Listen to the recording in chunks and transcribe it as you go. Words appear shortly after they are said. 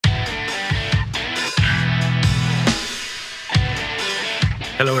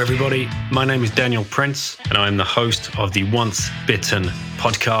Hello, everybody. My name is Daniel Prince, and I am the host of the Once Bitten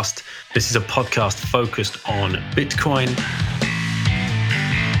podcast. This is a podcast focused on Bitcoin.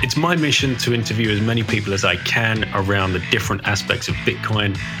 It's my mission to interview as many people as I can around the different aspects of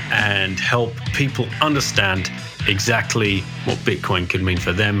Bitcoin and help people understand exactly what Bitcoin could mean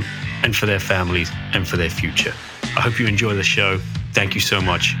for them and for their families and for their future. I hope you enjoy the show. Thank you so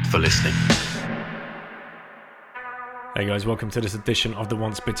much for listening. Hey guys, welcome to this edition of the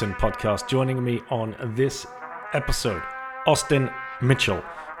Once Bitten podcast. Joining me on this episode, Austin Mitchell,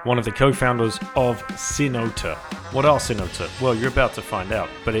 one of the co-founders of Synota. What are Synota? Well, you're about to find out,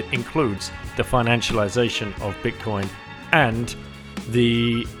 but it includes the financialization of Bitcoin and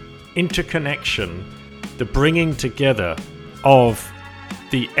the interconnection, the bringing together of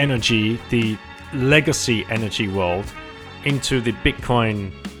the energy, the legacy energy world into the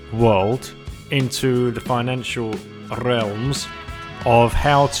Bitcoin world, into the financial realms of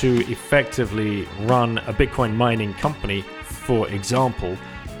how to effectively run a Bitcoin mining company, for example,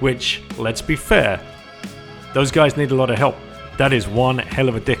 which, let's be fair, those guys need a lot of help. That is one hell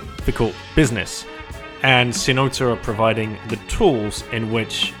of a difficult business. And Synota are providing the tools in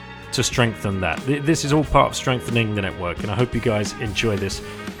which to strengthen that. This is all part of strengthening the network, and I hope you guys enjoy this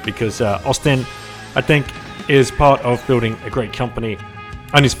because Austin, I think, is part of building a great company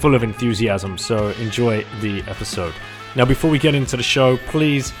and is full of enthusiasm, so enjoy the episode. Now, before we get into the show,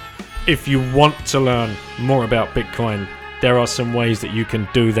 please, if you want to learn more about Bitcoin, there are some ways that you can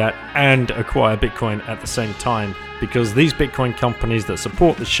do that and acquire Bitcoin at the same time, because these Bitcoin companies that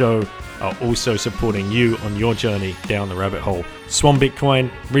support the show are also supporting you on your journey down the rabbit hole. Swan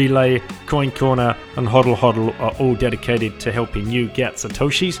Bitcoin, Relay, Coin Corner, and Hodl Hodl are all dedicated to helping you get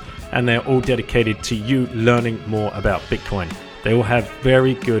Satoshis, and they're all dedicated to you learning more about Bitcoin. They all have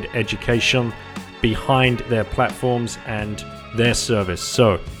very good education behind their platforms and their service.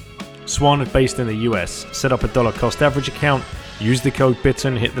 So, Swan is based in the US. Set up a dollar cost average account, use the code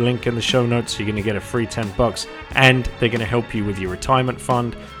BITTEN, hit the link in the show notes, you're going to get a free $10, and they're going to help you with your retirement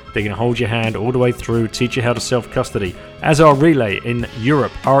fund. They're going to hold your hand all the way through, teach you how to self-custody. As are Relay in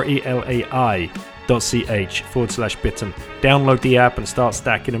Europe, relai.ch/bitten. Download the app and start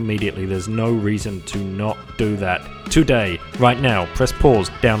stacking immediately. There's no reason to not do that. Today, right now, press pause,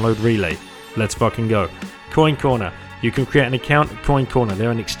 download Relay. Let's fucking go. Coin Corner. You can create an account at Coin Corner.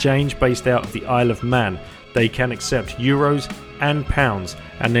 They're an exchange based out of the Isle of Man. They can accept euros and pounds,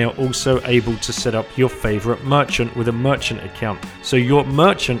 and they are also able to set up your favorite merchant with a merchant account. So your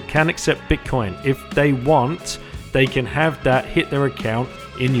merchant can accept Bitcoin. If they want, they can have that hit their account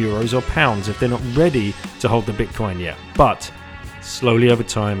in euros or pounds if they're not ready to hold the Bitcoin yet. But slowly over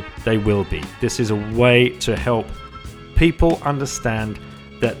time, they will be. This is a way to help people understand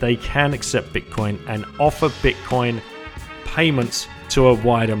that they can accept Bitcoin and offer Bitcoin payments to a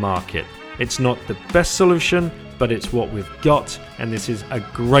wider market. It's not the best solution, but it's what we've got, and this is a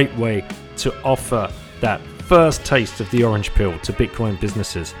great way to offer that first taste of the orange pill to Bitcoin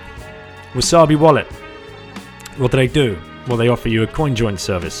businesses. Wasabi Wallet. What do they do? Well, they offer you a CoinJoin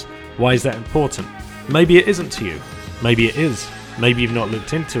service. Why is that important? Maybe it isn't to you. Maybe it is. Maybe you've not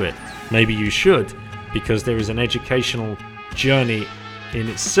looked into it. Maybe you should, because there is an educational journey in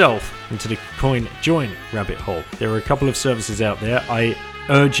itself into the CoinJoin rabbit hole. There are a couple of services out there. I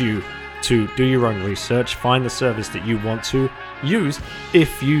urge you to do your own research, find the service that you want to use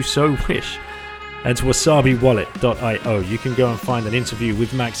if you so wish. That's wasabiwallet.io. You can go and find an interview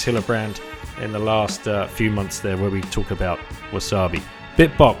with Max Hillerbrand in the last few months there where we talk about Wasabi.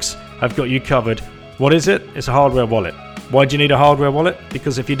 Bitbox, I've got you covered. What is it? It's a hardware wallet. Why do you need a hardware wallet?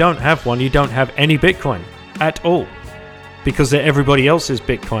 Because if you don't have one, you don't have any Bitcoin at all. Because they're everybody else's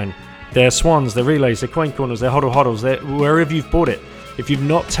Bitcoin. They're Swans, they're Relays, they're Coin Corners, they're Hodl Hodls, they're wherever you've bought it. If you've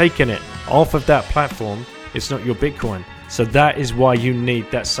not taken it off of that platform, it's not your Bitcoin. So that is why you need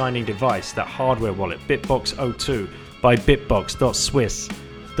that signing device, that hardware wallet. Bitbox O2 by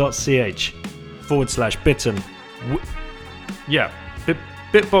bitbox.swiss.ch/bitten.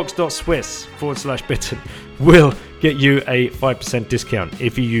 Bitbox.swiss/bitten will get you a 5% discount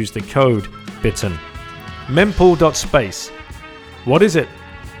if you use the code BITTEN. Mempool.space. What is it?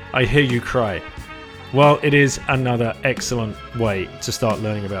 I hear you cry. Well, it is another excellent way to start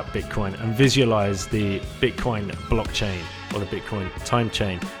learning about Bitcoin and visualize the Bitcoin blockchain or the Bitcoin time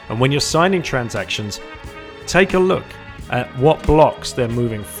chain. And when you're signing transactions, take a look at what blocks they're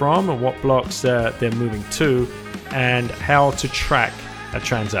moving from and what blocks they're moving to and how to track a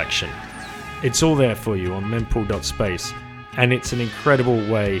transaction. It's all there for you on mempool.space, and it's an incredible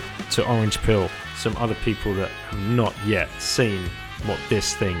way to orange pill some other people that have not yet seen what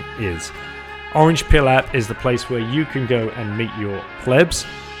this thing is. Orange Pill app is the place where you can go and meet your plebs,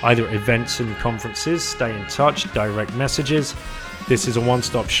 either events and conferences, stay in touch, direct messages. This is a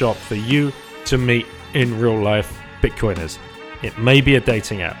one-stop shop for you to meet in real life Bitcoiners. It may be a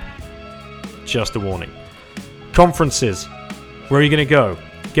dating app. Just a warning. Conferences. Where are you going to go?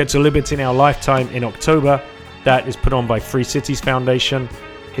 Get to Liberty in Our Lifetime in October. That is put on by Free Cities Foundation.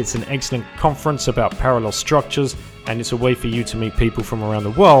 It's an excellent conference about parallel structures, and it's a way for you to meet people from around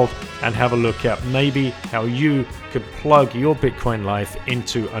the world and have a look at maybe how you could plug your Bitcoin life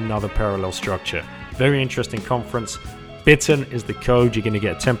into another parallel structure. Very interesting conference. Bitten is the code. You're going to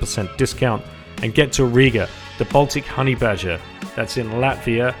get a 10% discount. And get to Riga, the Baltic Honey Badger. That's in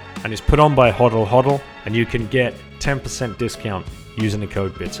Latvia, and it's put on by Hodl Hodl, and you can get 10% discount using the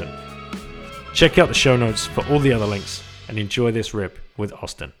code Bitten. Check out the show notes for all the other links and enjoy this rip with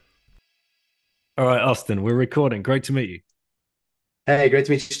Austin. All right, Austin, we're recording. Great to meet you. Hey, great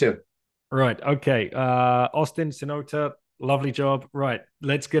to meet you too. Right, okay. Austin Sinota, lovely job. Right,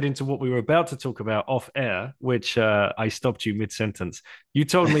 let's get into what we were about to talk about off air, which I stopped you mid-sentence. You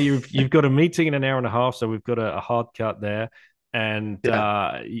told me you've got a meeting in an hour and a half, so we've got a hard cut there. And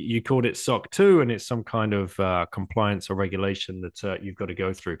Yeah. you called it SOC 2, and it's some kind of compliance or regulation that you've got to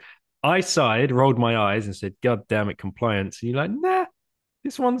go through. I sighed, rolled my eyes, and said, "God damn it, compliance!" And you're like, "Nah,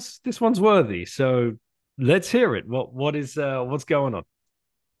 this one's worthy." So let's hear it. What's going on?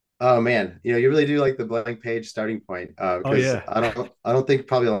 Oh man, you really do like the blank page starting point. Oh Because yeah. I don't think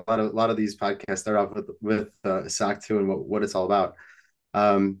probably a lot of these podcasts start off with SOC 2 and what it's all about.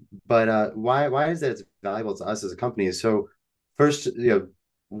 But why is that it's valuable to us as a company? So first,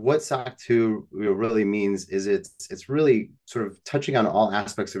 what SOC 2 really means is it's really sort of touching on all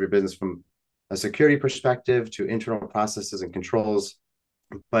aspects of your business from a security perspective to internal processes and controls.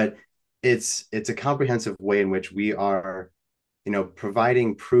 But it's a comprehensive way in which we are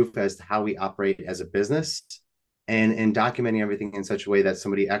providing proof as to how we operate as a business and documenting everything in such a way that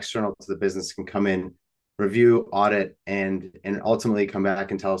somebody external to the business can come in, review, audit, and ultimately come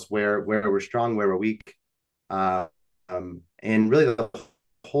back and tell us where we're strong, where we're weak. Uh, and really the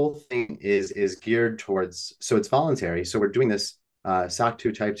whole thing is geared towards, so it's voluntary. So we're doing this SOC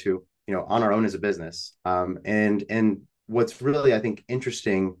 2 type 2, on our own as a business. And what's really, I think,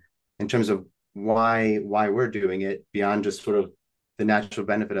 interesting in terms of why we're doing it beyond just sort of the natural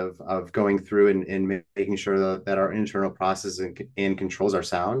benefit of going through and making sure that our internal processes and controls are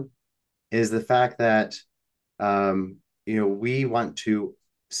sound is the fact that we want to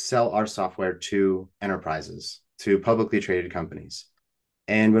sell our software to enterprises, to publicly traded companies.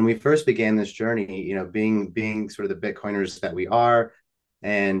 And when we first began this journey, being sort of the Bitcoiners that we are,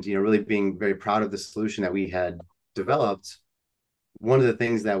 and really being very proud of the solution that we had developed, one of the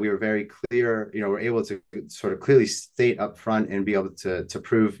things that we were very clear, we're able to sort of clearly state up front and be able to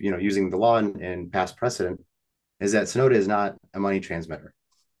prove, using the law and past precedent, is that Sonoda is not a money transmitter.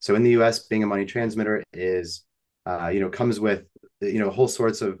 So in the U.S., being a money transmitter is, comes with, whole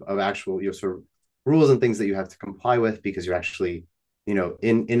sorts of actual, sort of rules and things that you have to comply with because you're actually, in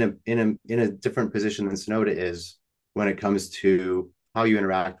a different position than Sonoda is when it comes to how you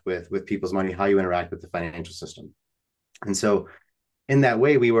interact with people's money, how you interact with the financial system. And so in that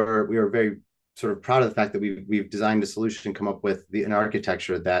way, we were very sort of proud of the fact that we've designed a solution, come up with an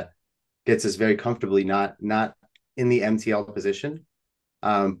architecture that gets us very comfortably not in the MTL position.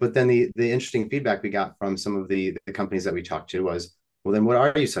 But then the interesting feedback we got from some of the companies that we talked to was, well, then what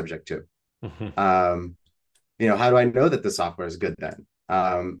are you subject to? Mhm. Um, how do I know that the software is good then?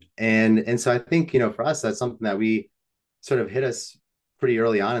 And so I think, for us, that's something that we sort of hit us pretty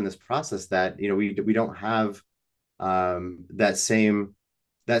early on in this process, that, we don't have that same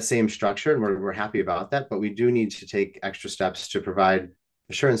structure, and we're happy about that. But we do need to take extra steps to provide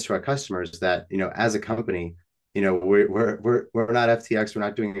assurance to our customers that, as a company, we're not FTX, we're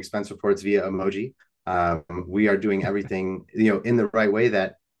not doing expense reports via emoji. We are doing everything, in the right way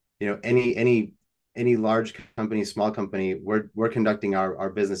that, any large company, small company, we're conducting our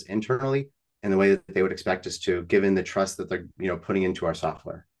business internally in the way that they would expect us to, given the trust that they're, putting into our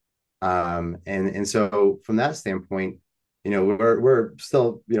software. And so from that standpoint, we're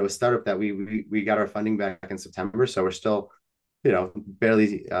still, a startup that we got our funding back in September. So we're still,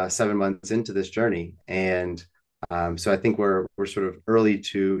 barely 7 months into this journey. And so I think we're sort of early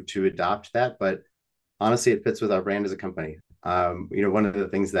to adopt that, but honestly, it fits with our brand as a company. One of the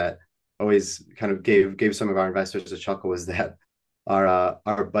things that always kind of gave some of our investors a chuckle was that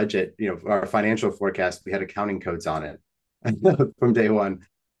our budget, our financial forecast, we had accounting codes on it from day one.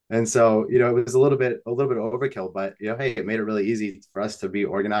 And so, it was a little bit overkill, but, hey, it made it really easy for us to be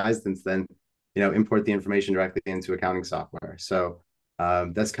organized and then, import the information directly into accounting software. So,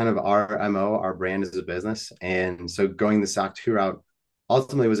 That's kind of our MO, our brand as a business. And so going the SOC 2 route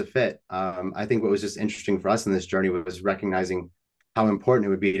ultimately was a fit. I think what was just interesting for us in this journey was recognizing how important it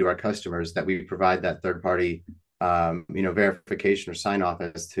would be to our customers that we provide that third party, verification or sign off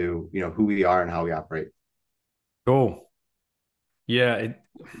as to, who we are and how we operate. Cool. Yeah,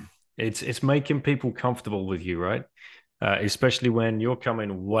 it's making people comfortable with you, right? Especially when you're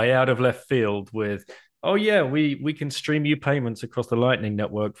coming way out of left field with, oh yeah, we can stream you payments across the Lightning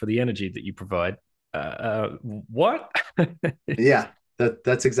Network for the energy that you provide. What? Yeah,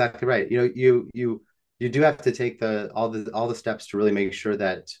 that's exactly right. You do have to take all the steps to really make sure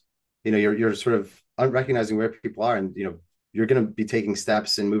that you're sort of recognizing where people are, and you're going to be taking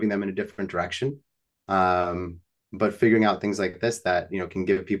steps and moving them in a different direction. But figuring out things like this that can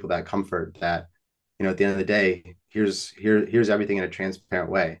give people that comfort that at the end of the day, here's everything in a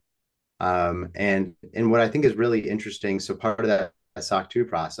transparent way. And what I think is really interesting, so part of that SOC 2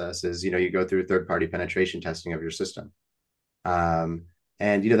 process is you go through third party penetration testing of your system. Um,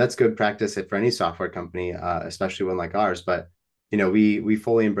 and that's good practice for any software company, especially one like ours. But we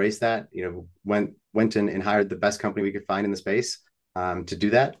fully embrace that. Went and hired the best company we could find in the space to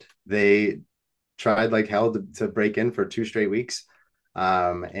do that. They tried like hell to break in for 2 straight weeks,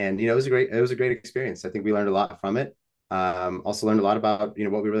 and it was a great experience. I think we learned a lot from it. Also learned a lot about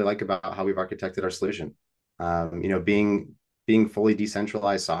what we really like about how we've architected our solution. Being fully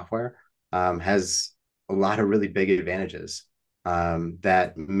decentralized software has a lot of really big advantages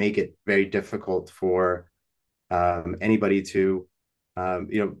that make it very difficult for anybody to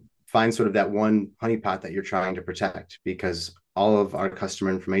find sort of that one honeypot that you're trying to protect, because all of our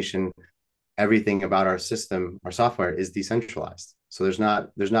customer information, everything about our system, our software is decentralized. So there's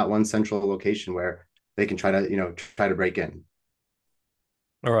not one central location where they can try to break in.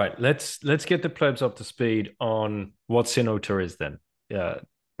 All right, let's get the plebs up to speed on what Sinota is then. Yeah,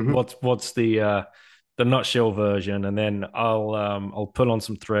 Mm-hmm. what's the nutshell version, and then I'll pull on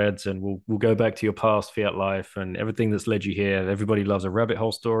some threads, and we'll go back to your past fiat life and everything that's led you here. Everybody loves a rabbit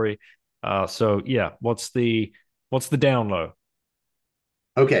hole story. So yeah, what's the down low?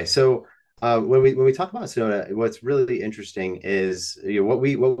 Okay, so when we talk about Sonota, what's really interesting is what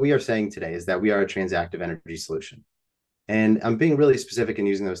we are saying today is that we are a transactive energy solution. And I'm being really specific in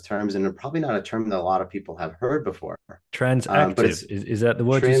using those terms, and probably not a term that a lot of people have heard before. But Transactive it's is that the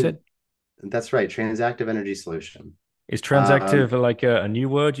word you trans said? that's right, transactive energy solution. Is transactive Um, like a new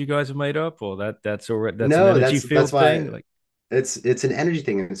word you guys have made up, or that's already that's an no, energy that's field why thing? Like it's an energy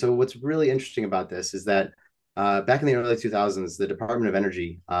thing. And so what's really interesting about this is that back in the early 2000s, the Department of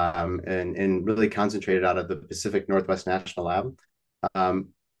Energy, and really concentrated out of the Pacific Northwest National Lab, um,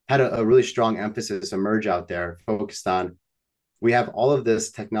 had a really strong emphasis emerge out there focused on, we have all of this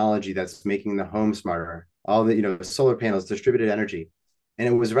technology that's making the home smarter, all the solar panels, distributed energy. And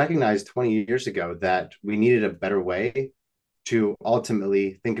it was recognized 20 years ago that we needed a better way to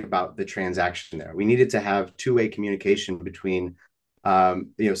ultimately think about the transaction there. We needed to have two-way communication between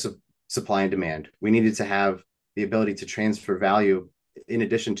supply and demand. We needed to have the ability to transfer value in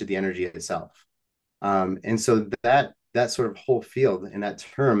addition to the energy itself. And so that sort of whole field and that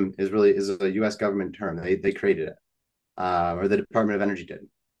term is a US government term. They created it, or the Department of Energy did.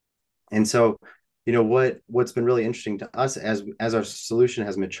 And so, what's been really interesting to us as our solution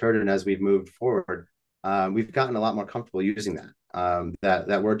has matured and as we've moved forward, we've gotten a lot more comfortable using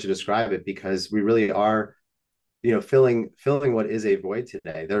that word to describe it, because we really are, filling what is a void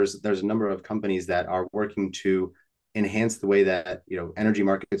today. There's a number of companies that are working to enhance the way that energy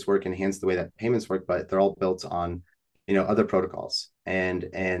markets work, enhance the way that payments work, but they're all built on other protocols. And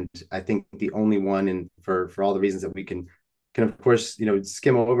I think the only one, and for all the reasons that we can of course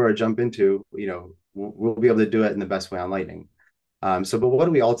skim over or jump into, we'll be able to do it in the best way on Lightning. But what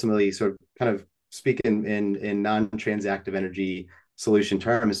do we ultimately sort of kind of speak in non-transactive energy solution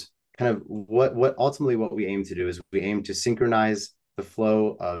terms? Kind of what ultimately what we aim to do is we aim to synchronize the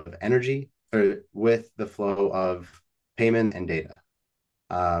flow of energy with the flow of payment and data.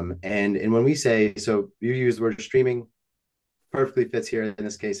 And when we say, so you use the word streaming, perfectly fits here in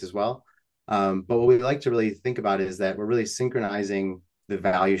this case as well. But what we like to really think about is that we're really synchronizing the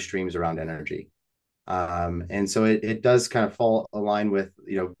value streams around energy. And so it does kind of fall align with,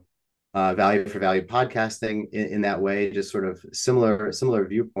 value for value podcasting in that way, just sort of similar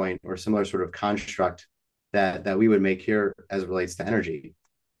viewpoint or similar sort of construct that we would make here as it relates to energy.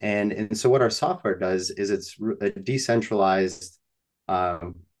 And so what our software does is it's a decentralized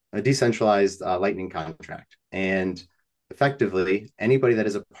Lightning contract. And effectively, anybody that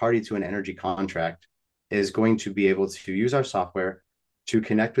is a party to an energy contract is going to be able to use our software to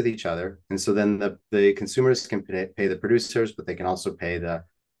connect with each other. And so then the consumers can pay the producers, but they can also pay the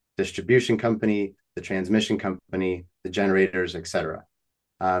distribution company, the transmission company, the generators, et cetera.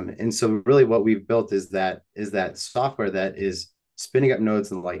 And so really what we've built is that software that is spinning up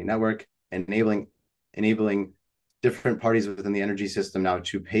nodes in the Lightning Network, enabling different parties within the energy system now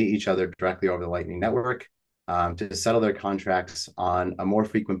to pay each other directly over the Lightning Network, to settle their contracts on a more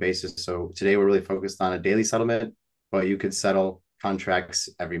frequent basis. So today we're really focused on a daily settlement, but you could settle contracts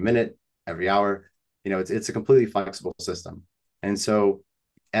every minute, every hour. It's a completely flexible system. And so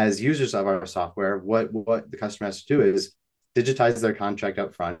as users of our software, what the customer has to do is digitize their contract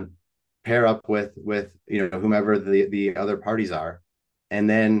up front, pair up with whomever the other parties are, and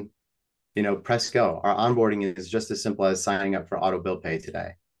then press go. Our onboarding is just as simple as signing up for auto bill pay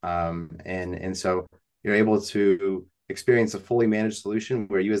today. And so you're able to experience a fully managed solution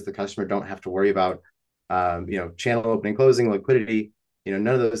where you as the customer don't have to worry about channel opening, closing, liquidity, none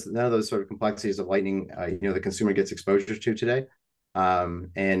of those sort of complexities of Lightning, the consumer gets exposure to today.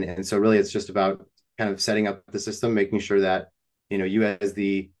 And so really it's just about kind of setting up the system, making sure that you as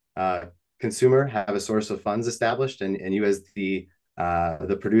the consumer have a source of funds established, and you as the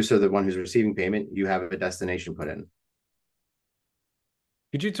producer, the one who's receiving payment, you have a destination put in.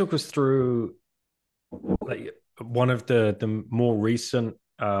 Could you talk us through like one of the more recent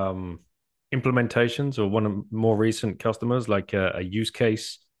implementations, or one of more recent customers, like a use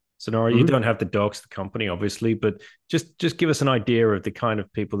case scenario? Mm-hmm. You don't have the docs, the company, obviously, but just give us an idea of the kind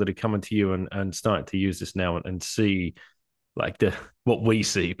of people that are coming to you and starting to use this now and see like what we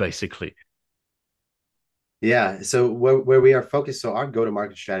see, basically. Yeah. So where we are focused, so our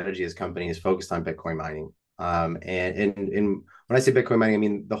go-to-market strategy as company is focused on Bitcoin mining. And when I say Bitcoin mining, I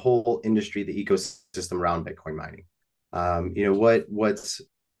mean the whole industry, the ecosystem around Bitcoin mining. What's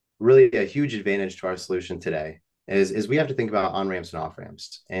really a huge advantage to our solution today is we have to think about on-ramps and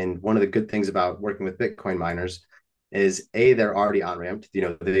off-ramps. And one of the good things about working with Bitcoin miners is they're already on-ramped.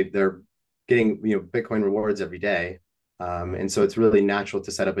 They're getting Bitcoin rewards every day. And so it's really natural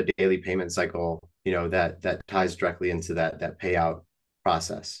to set up a daily payment cycle, that ties directly into that payout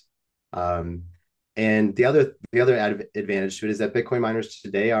process. And the other advantage to it is that Bitcoin miners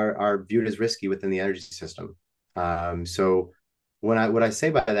today are viewed as risky within the energy system. So what I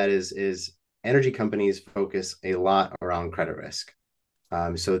say by that is energy companies focus a lot around credit risk.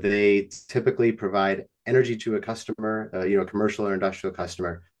 So they typically provide energy to a customer, a commercial or industrial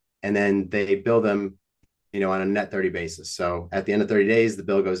customer, and then they bill them on a net 30 basis. So at the end of 30 days, the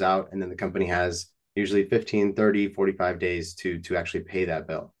bill goes out, and then the company has usually 15, 30, 45 days to actually pay that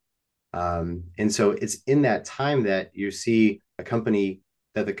bill. And so it's in that time that you see a company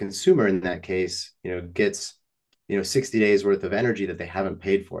that the consumer in that case, gets, 60 days worth of energy that they haven't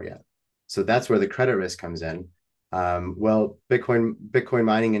paid for yet. So that's where the credit risk comes in. Well, Bitcoin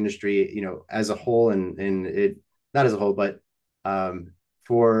mining industry, as a whole, and it not as a whole, but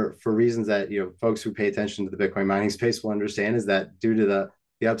for reasons that folks who pay attention to the Bitcoin mining space will understand, is that due to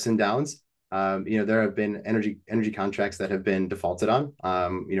the ups and downs, there have been energy contracts that have been defaulted on,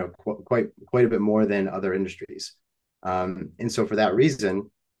 quite a bit more than other industries, and so for that reason,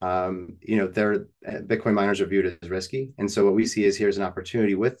 Bitcoin miners are viewed as risky, and so what we see is here's an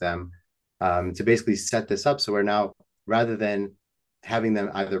opportunity with them to basically set this up so we're now, rather than having them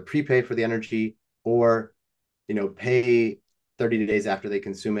either prepay for the energy or pay 30 days after they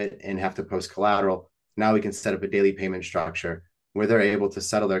consume it and have to post collateral, now we can set up a daily payment structure where they're able to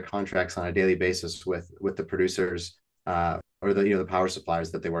settle their contracts on a daily basis with the producers or the power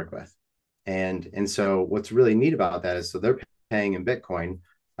suppliers that they work with. And so what's really neat about that is, so they're paying in Bitcoin,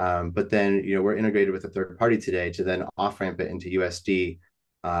 but then we're integrated with a third party today to then off ramp it into USD.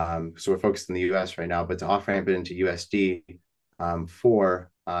 So we're focused in the US right now, but to off ramp it into USD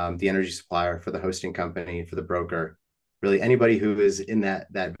for the energy supplier, for the hosting company, for the broker, really anybody who is in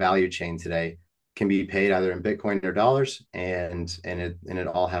that value chain today can be paid either in Bitcoin or dollars, and it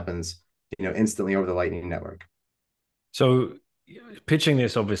all happens instantly over the Lightning Network. So pitching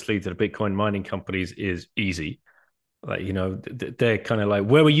this obviously to the Bitcoin mining companies is easy. Like they're kind of like,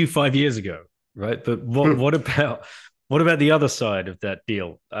 where were you 5 years ago, right? But what about the other side of that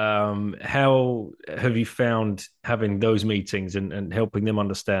deal? How have you found having those meetings and helping them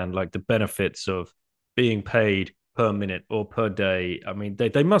understand like the benefits of being paid per minute or per day? I mean,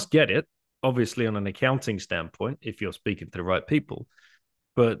 they must get it, obviously, on an accounting standpoint, if you're speaking to the right people.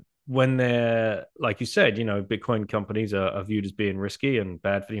 But when they're, like you said, Bitcoin companies are viewed as being risky and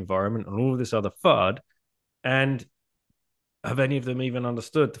bad for the environment and all of this other FUD. And have any of them even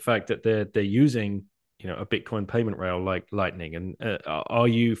understood the fact that they're using, a Bitcoin payment rail like Lightning? And are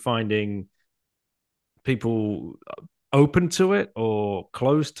you finding people open to it or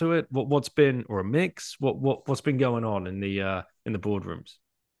closed to it? What's been, or a mix? What's been going on in the boardrooms?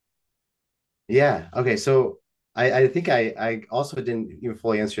 Yeah. Okay. So I think I also didn't even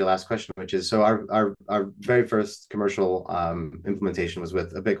fully answer your last question, which is so our very first commercial implementation was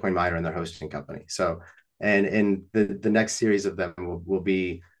with a Bitcoin miner and their hosting company. So and the next series of them will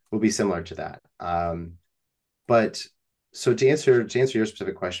be similar to that. But so to answer your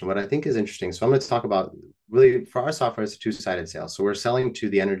specific question, what I think is interesting. So I'm going to talk about really for our software, it's a two-sided sale. So we're selling to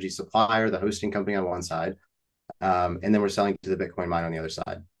the energy supplier, the hosting company on one side, and then we're selling to the Bitcoin miner on the other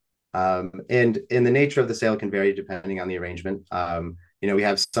side. And the nature of the sale can vary depending on the arrangement. We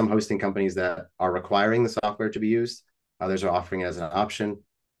have some hosting companies that are requiring the software to be used. Others are offering it as an option.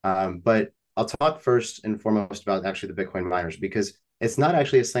 But I'll talk first and foremost about actually the Bitcoin miners because it's not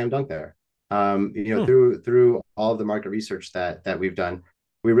actually a slam dunk there. Hmm. Through all of the market research that we've done,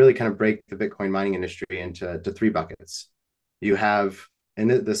 we really kind of break the Bitcoin mining industry into three buckets. You have, and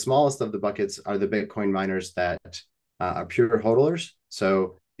the smallest of the buckets are the Bitcoin miners that are pure hodlers.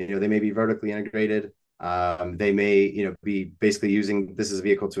 So they may be vertically integrated. They may be basically using this as a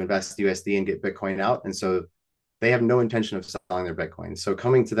vehicle to invest USD and get Bitcoin out, and so they have no intention of selling their Bitcoin. So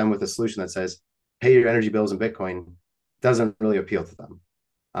coming to them with a solution that says pay your energy bills in Bitcoin doesn't really appeal to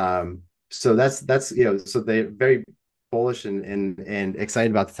them. So that's so they're very bullish and excited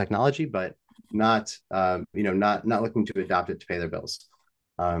about the technology, but not not looking to adopt it to pay their bills.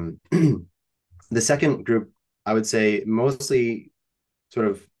 The second group, I would say, mostly sort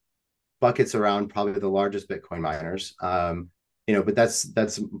of buckets around probably the largest Bitcoin miners. But that's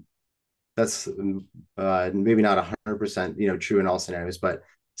maybe not 100% true in all scenarios, but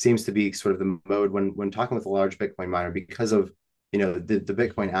seems to be sort of the mode when talking with a large Bitcoin miner because of the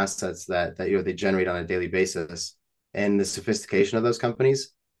Bitcoin assets that they generate on a daily basis and the sophistication of those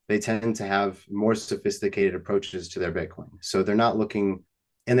companies. They tend to have more sophisticated approaches to their Bitcoin, so they're not looking,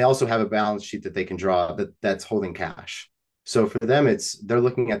 and they also have a balance sheet that they can draw that's holding cash. So for them, they're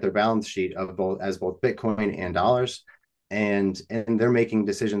looking at their balance sheet of both Bitcoin and dollars, and they're making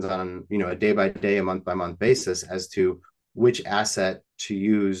decisions on a day by day, a month by month basis as to which asset to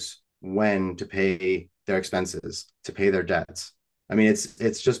use when to pay their expenses, to pay their debts. I mean,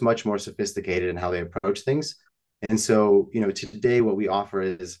 it's just much more sophisticated in how they approach things. And so, today what we offer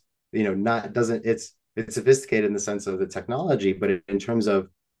is, not doesn't it's sophisticated in the sense of the technology, but in terms of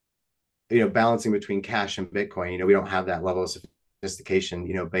balancing between cash and Bitcoin, we don't have that level of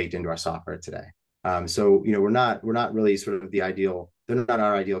sophistication, baked into our software today. So we're not really sort of the ideal. They're not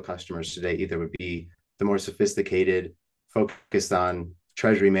our ideal customers today either. Would be the more sophisticated, focused on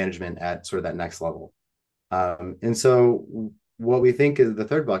treasury management at sort of that next level. And so what we think is the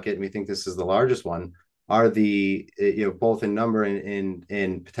third bucket, and we think this is the largest one, are the both in number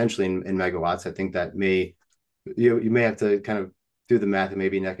and potentially in megawatts. I think that you may have to kind of do the math and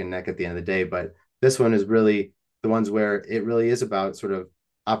maybe neck and neck at the end of the day, but this one is really the ones where it really is about sort of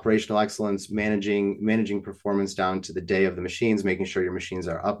operational excellence, managing performance down to the day of the machines, making sure your machines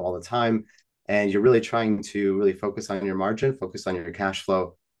are up all the time, and you're really trying to really focus on your margin, focus on your cash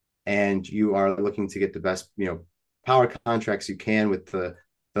flow, and you are looking to get the best power contracts you can with the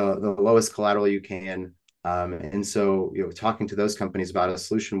lowest collateral you can. And so talking to those companies about a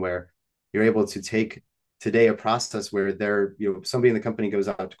solution where you're able to take today a process where they're somebody in the company goes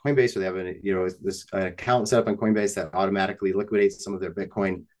out to Coinbase, or they have this account set up on Coinbase that automatically liquidates some of their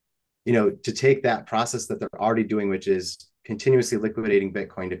Bitcoin, to take that process that they're already doing, which is continuously liquidating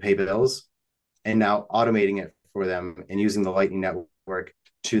Bitcoin to pay bills, and now automating it for them and using the Lightning Network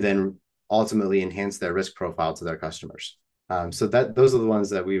to then ultimately enhance their risk profile to their customers. So those are the ones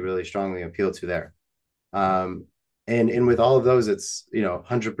that we really strongly appeal to there. And with all of those, it's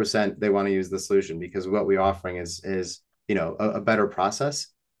 100% they want to use the solution because what we're offering is a better process.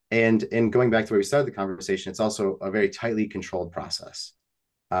 And going back to where we started the conversation, it's also a very tightly controlled process.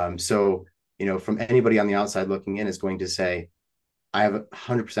 So from anybody on the outside looking in is going to say, I have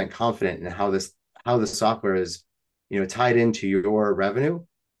 100% confident in how the software is tied into your revenue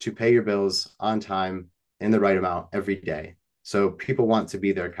to pay your bills on time in the right amount every day. So people want to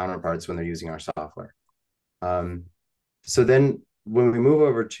be their counterparts when they're using our software. So then when we move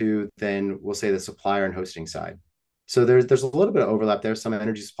over to then we'll say the supplier and hosting side. So there's a little bit of overlap there. Some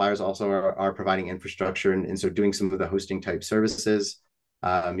energy suppliers also are providing infrastructure and so doing some of the hosting type services.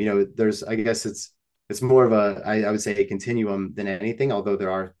 There's I guess it's more of I would say a continuum than anything, although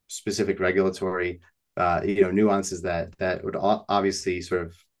there are specific regulatory nuances that would obviously sort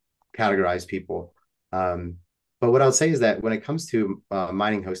of categorize people. But what I'll say is that when it comes to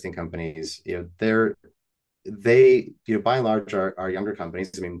mining hosting companies, they're they, by and large, are younger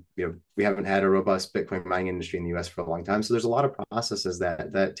companies. I mean, we haven't had a robust Bitcoin mining industry in the US for a long time. So there's a lot of processes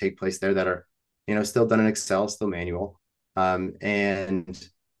that take place there that are, still done in Excel, still manual. And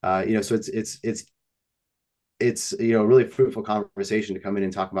so it's a really fruitful conversation to come in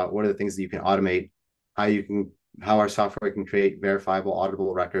and talk about what are the things that you can automate, how our software can create verifiable,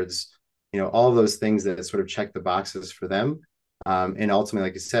 auditable records, all of those things that sort of check the boxes for them. And ultimately,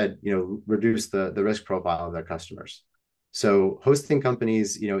 like you said, reduce the risk profile of their customers. So hosting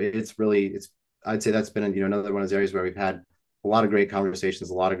companies, I'd say that's been, another one of those areas where we've had a lot of great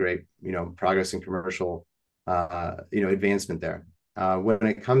conversations, a lot of great, progress in commercial, advancement there. When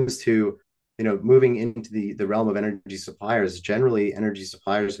it comes to, moving into the realm of energy suppliers, generally energy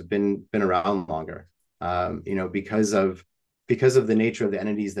suppliers have been around longer, because of the nature of the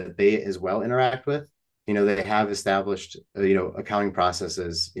entities that they as well interact with. They have established, accounting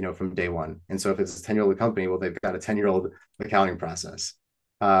processes, from day one. And so if it's a 10-year-old company, well, they've got a 10-year-old accounting process.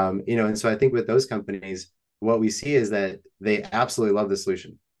 And so I think with those companies, what we see is that they absolutely love the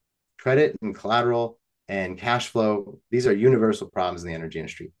solution. Credit and collateral and cash flow, these are universal problems in the energy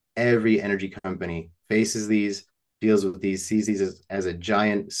industry. Every energy company faces these, deals with these, sees these as a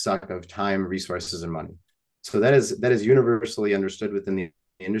giant suck of time, resources, and money. So that is universally understood within the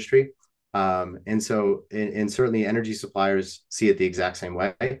industry. And certainly energy suppliers see it the exact same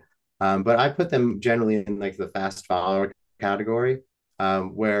way. But I put them generally in like the fast follower category,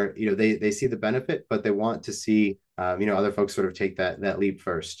 where, they see the benefit, but they want to see, other folks sort of take that leap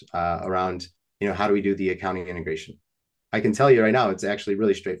first, around, how do we do the accounting integration? I can tell you right now, it's actually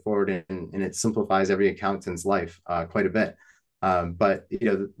really straightforward, and it simplifies every accountant's life, quite a bit. But,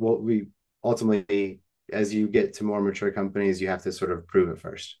 what we ultimately, as you get to more mature companies, you have to sort of prove it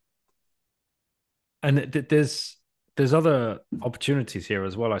first. And there's other opportunities here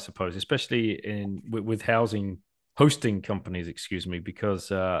as well, I suppose, especially with housing hosting companies, excuse me,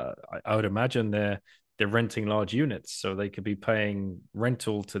 because I would imagine they're renting large units, so they could be paying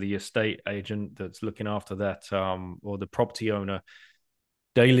rental to the estate agent that's looking after that, or the property owner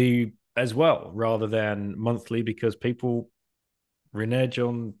daily as well, rather than monthly, because people renege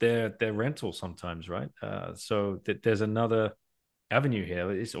on their rental sometimes, right? So there's another avenue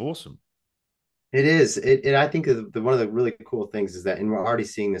here. It's awesome. It is. I think one of the really cool things is that, and we're already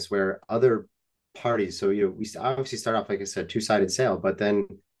seeing this where other parties. So we obviously start off, like I said, two-sided sale, but then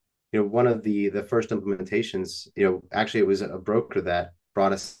one of the first implementations, actually it was a broker that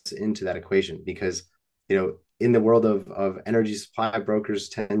brought us into that equation, because in the world of energy supply, brokers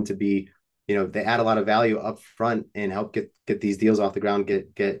tend to be, they add a lot of value up front and help get these deals off the ground,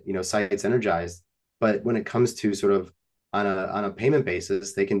 get sites energized. But when it comes to sort of on a payment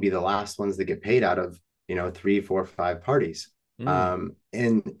basis, they can be the last ones that get paid out of 3, 4, 5 parties. And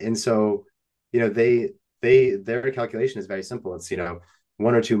so their calculation is very simple. It's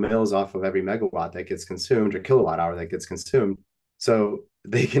 1 or 2 mils off of every megawatt that gets consumed, or kilowatt hour that gets consumed. So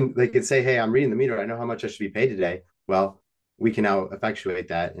they could say, hey, I'm reading the meter, I know how much I should be paid today. Well, we can now effectuate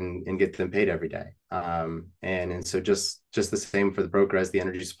that and get them paid every day. And so just the same for the broker as the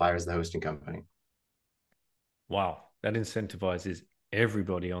energy supplier, as the hosting company. Wow, that incentivizes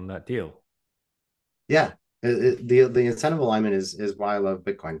everybody on that deal. Yeah, the incentive alignment is why I love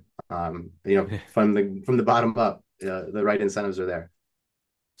Bitcoin. From the bottom up, the right incentives are there.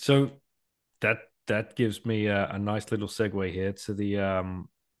 So that gives me a nice little segue here to the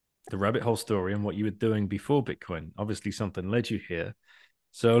rabbit hole story and what you were doing before Bitcoin. Obviously, something led you here.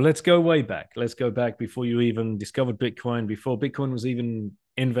 So let's go way back. Let's go back before you even discovered Bitcoin, before Bitcoin was even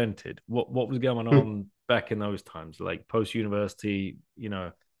invented. What was going on back in those times, like post university?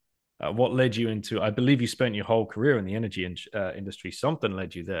 What led you into? I believe you spent your whole career in the energy industry. Something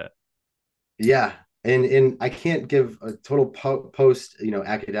led you there. Yeah, and I can't give a total post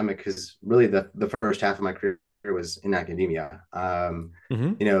academic, because really the first half of my career was in academia.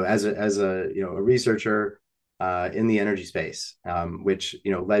 As a researcher in the energy space, which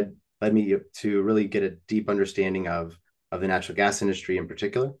led me to really get a deep understanding of the natural gas industry in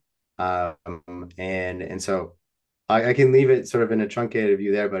particular. And so I can leave it sort of in a truncated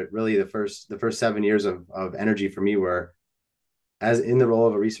view there, but really the first 7 years of energy for me were as in the role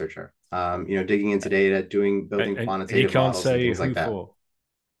of a researcher, digging into data, building quantitative models and things like that. For.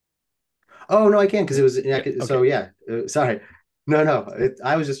 Oh no, I can't, because it was okay. So yeah. Sorry. No.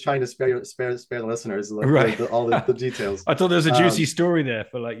 I was just trying to spare the listeners right. all the details. I thought there was a juicy story there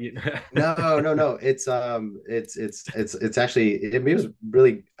for like you. No. It's actually, it was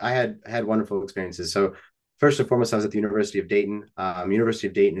really, I had wonderful experiences. So first and foremost, I was at the University of Dayton. University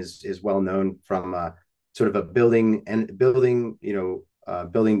of Dayton is well known from sort of a building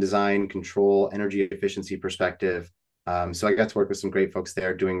building design, control, energy efficiency perspective. So I got to work with some great folks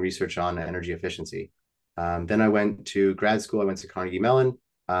there doing research on energy efficiency. Then I went to grad school. I went to Carnegie Mellon.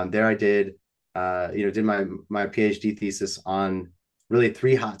 There I did, did my PhD thesis on really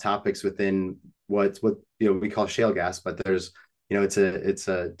three hot topics within what we call shale gas, but there's it's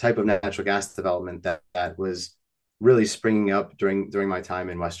a type of natural gas development that was really springing up during my time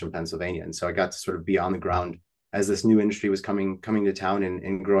in Western Pennsylvania, and so I got to sort of be on the ground as this new industry was coming to town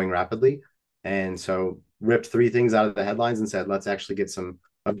and growing rapidly, and so ripped three things out of the headlines and said, let's actually get some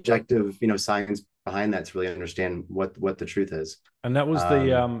objective science behind that to really understand what the truth is. And that was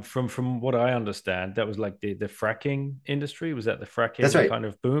the from what I understand, that was like the fracking industry. Was that the That's fracking right. kind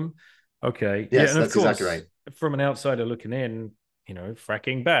of boom? Okay. Yeah, Yes, and of that's course, exactly right. from an outsider looking in,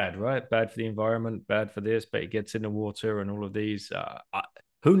 fracking bad, right? Bad for the environment, bad for this, but it gets in the water and all of these.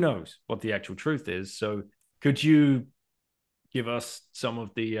 Who knows what the actual truth is? So could you give us some of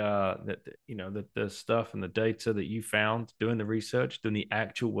the stuff and the data that you found doing the research, doing the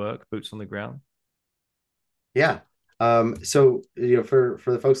actual work, boots on the ground? Yeah. So for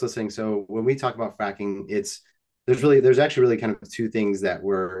the folks listening, so when we talk about fracking, there's actually really kind of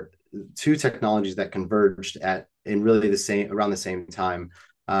two technologies that converged in really around the same time,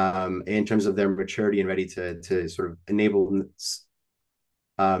 in terms of their maturity and ready to sort of enable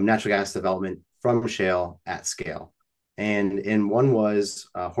natural gas development from shale at scale. And one was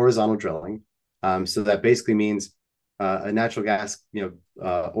horizontal drilling. So that basically means a natural gas,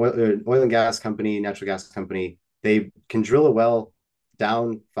 oil and gas company, natural gas company, they can drill a well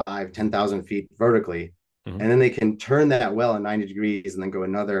down 10,000 feet vertically, Mm-hmm. and then they can turn that well at 90 degrees and then go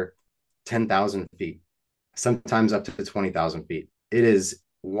another 10,000 feet, sometimes up to 20,000 feet. It is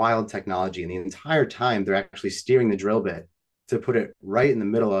wild technology. And the entire time they're actually steering the drill bit to put it right in the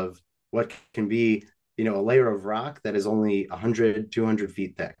middle of what can be, a layer of rock that is only 100, 200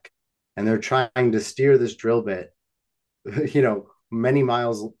 feet thick. And they're trying to steer this drill bit, many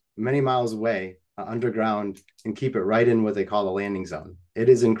miles away underground and keep it right in what they call the landing zone. It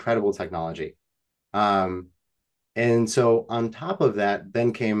is incredible technology. And so on top of that,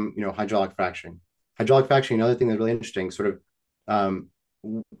 then came, hydraulic fracturing. Hydraulic fracturing, another thing that's really interesting, sort of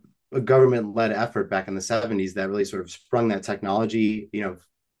a government-led effort back in the 70s that really sort of sprung that technology,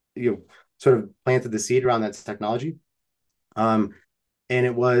 sort of planted the seed around that technology. And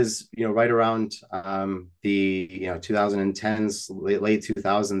it was, right around the 2010s, late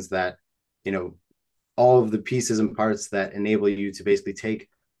 2000s that, all of the pieces and parts that enable you to basically take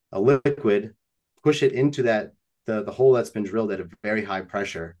a liquid, push it into the hole that's been drilled at a very high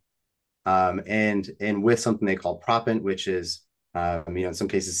pressure, and with something they call proppant, which is in some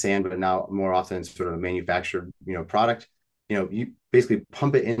cases sand, but now more often it's sort of a manufactured product. You basically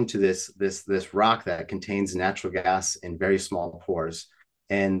pump it into this rock that contains natural gas in very small pores,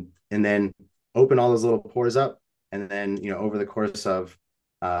 and then open all those little pores up, and then over the course of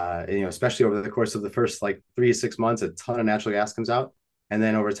especially over the course of the first like 3 to 6 months, a ton of natural gas comes out, and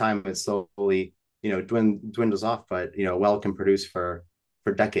then over time it slowly dwindles off, but well can produce for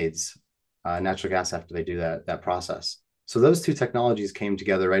decades natural gas after they do that process. So those two technologies came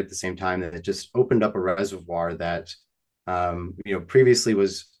together right at the same time, that it just opened up a reservoir that previously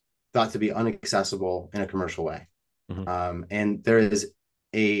was thought to be inaccessible in a commercial way. Mm-hmm. And there is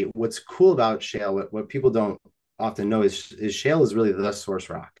what's cool about shale, what people don't often know is shale is really the source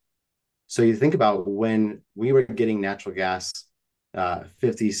rock. So you think about when we were getting natural gas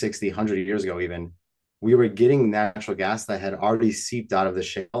 50, 60, 100 years ago, even, we were getting natural gas that had already seeped out of the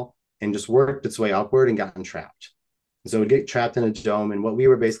shale and just worked its way upward and gotten trapped. So it would get trapped in a dome. And what we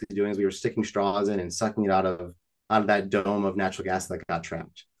were basically doing is we were sticking straws in and sucking it out of that dome of natural gas that got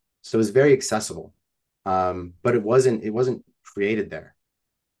trapped. So it was very accessible. But it wasn't created there.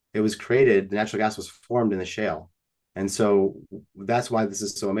 It was created, the natural gas was formed in the shale. And so that's why this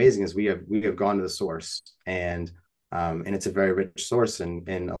is so amazing, is we have gone to the source, and it's a very rich source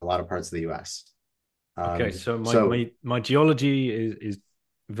in a lot of parts of the US. Okay, so my geology is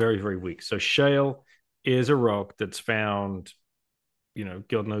very, very weak. So shale is a rock that's found,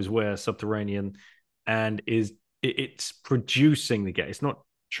 God knows where, subterranean, and it's producing the gas. It's not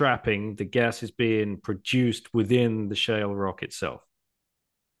trapping. The gas is being produced within the shale rock itself.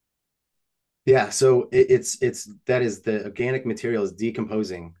 Yeah, so that is, the organic material is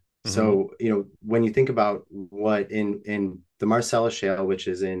decomposing. Mm-hmm. So, when you think about what in the Marcellus Shale, which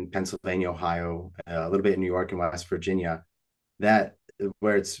is in Pennsylvania, Ohio, a little bit in New York and West Virginia, that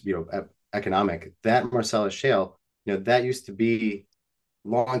where it's, economic, that Marcellus Shale, that used to be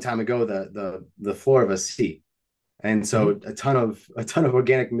long time ago the floor of a sea. And so Mm-hmm. a ton of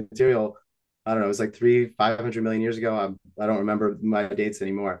organic material I don't know, it was like 500 million years ago. I don't remember my dates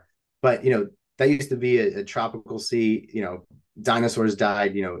anymore, but that used to be a tropical sea. Dinosaurs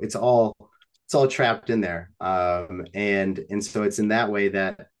died. It's all trapped in there. And so it's in that way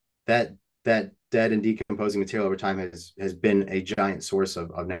that that dead and decomposing material over time has been a giant source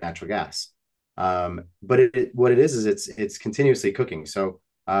of natural gas. But what it is it's continuously cooking. So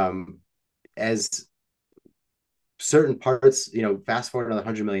as certain parts, fast forward another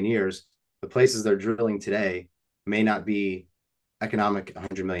 100 million years, the places they're drilling today may not be economic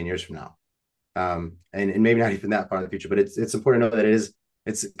 100 million years from now. And maybe not even that far in the future, but it's important to know that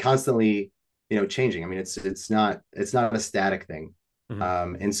it's constantly, changing. I mean, it's not a static thing.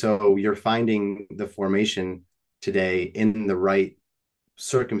 Mhm. And so you're finding the formation today in the right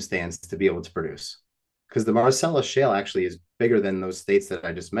circumstance to be able to produce. Because the Marcellus Shale actually is bigger than those states that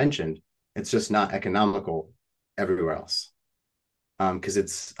I just mentioned. It's just not economical everywhere else. Because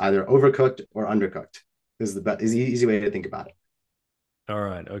it's either overcooked or undercooked. Is the easy way to think about it. All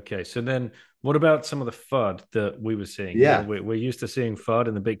right. Okay. So then what about some of the FUD that we were seeing? Yeah. We're used to seeing FUD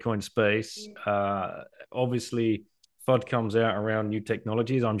in the Bitcoin space. Obviously, FUD comes out around new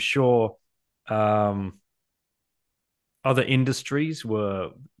technologies. I'm sure um, other industries were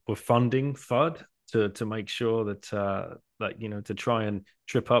funding FUD to make sure that to try and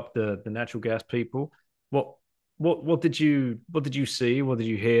trip up the natural gas people. What what did you see? What did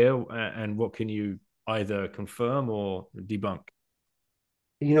you hear? And what can you either confirm or debunk?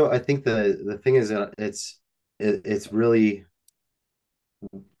 I think the thing is that it's really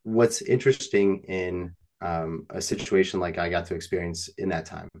what's interesting in a situation like I got to experience in that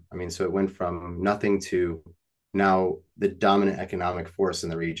time. I mean, so it went from nothing to now the dominant economic force in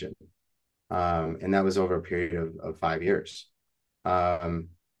the region. And that was over a period of 5 years. Um,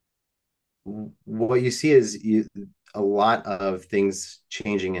 what you see is a lot of things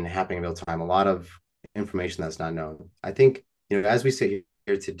changing and happening in real time, a lot of information that's not known. I think, as we sit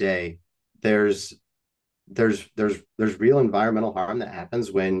here today, there's there's real environmental harm that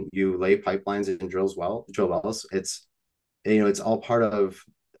happens when you lay pipelines and drill wells. It's all part of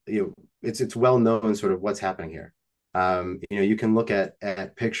it's well known sort of what's happening here. You can look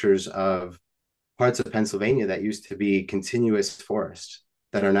at pictures of parts of Pennsylvania that used to be continuous forest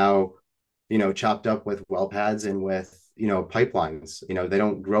that are now chopped up with well pads and with pipelines. They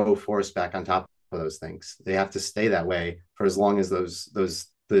don't grow forest back on top of those things. They have to stay that way for as long as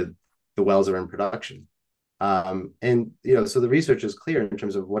the wells are in production. And so the research is clear in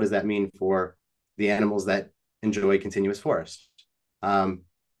terms of what does that mean for the animals that enjoy continuous forest. Um,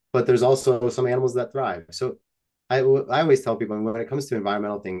 but there's also some animals that thrive. So I always tell people when it comes to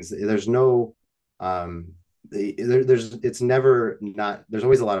environmental things, there's no there's it's never not there's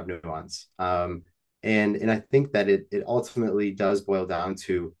always a lot of nuance. And I think that it ultimately does boil down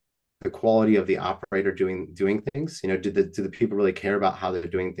to the quality of the operator doing things. Do the people really care about how they're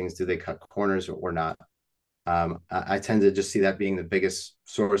doing things? Do they cut corners or not? I tend to just see that being the biggest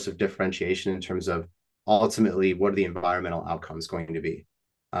source of differentiation in terms of ultimately what are the environmental outcomes going to be.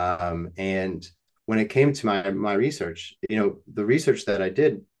 And when it came to my research, the research that I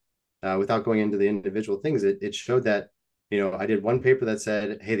did, without going into the individual things, it showed that I did one paper that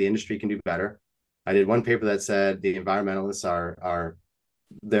said, hey, the industry can do better. I did one paper that said the environmentalists are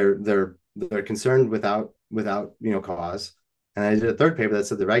they're concerned without cause. And I did a third paper that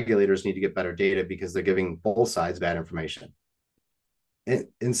said the regulators need to get better data because they're giving both sides bad information.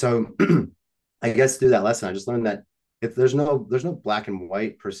 And so I guess through that lesson, I just learned that if there's no black and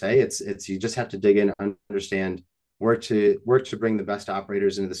white per se. It's you just have to dig in, understand, work to bring the best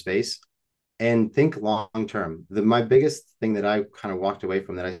operators into the space and think long term. My biggest thing that I kind of walked away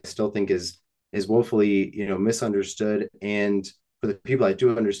from that I still think is woefully misunderstood, and for the people that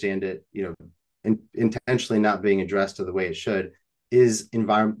do understand it, intentionally not being addressed to the way it should, is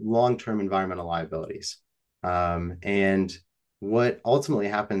long-term environmental liabilities. And what ultimately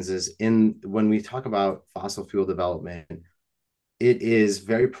happens is when we talk about fossil fuel development, it is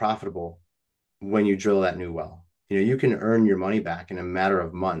very profitable when you drill that new well. You can earn your money back in a matter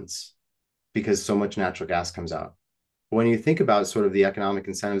of months because so much natural gas comes out. When you think about sort of the economic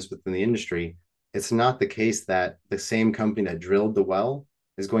incentives within the industry, it's not the case that the same company that drilled the well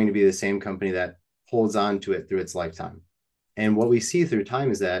is going to be the same company that holds on to it through its lifetime. And what we see through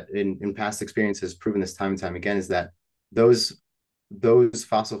time is that in past experience has proven this time and time again is that those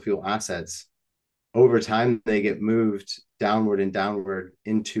fossil fuel assets over time they get moved downward and downward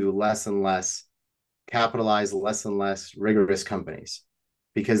into less and less capitalized, less and less rigorous companies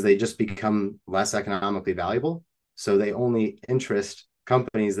because they just become less economically valuable. So they only interest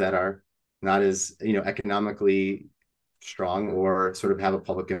companies that are not as economically strong or sort of have a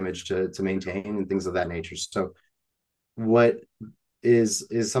public image to maintain and things of that nature. So what is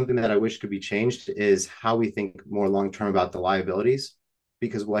something that I wish could be changed is how we think more long term about the liabilities,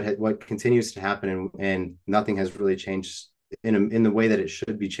 because what continues to happen, and nothing has really changed in the way that it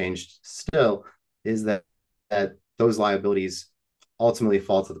should be changed still, is that those liabilities ultimately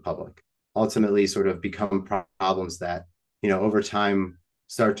fall to the public, ultimately sort of become problems that over time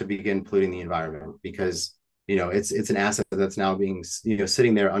start to begin polluting the environment, because it's an asset that's now being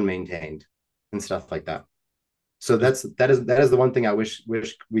sitting there unmaintained and stuff like that. So that is the one thing I wish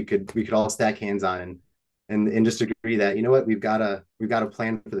we could all stack hands on, and just agree that what, we've got a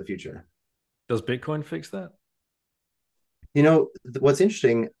plan for the future. Does Bitcoin fix that? What's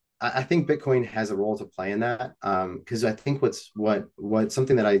interesting, I think Bitcoin has a role to play in that, because I think what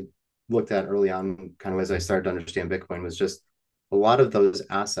something that I looked at early on, kind of as I started to understand Bitcoin, was just a lot of those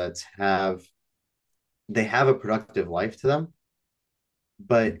assets have a productive life to them.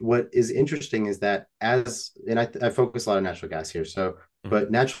 But what is interesting is that I focus a lot on natural gas here. So,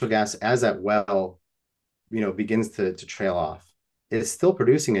 but natural gas, as that well, begins to trail off, it's still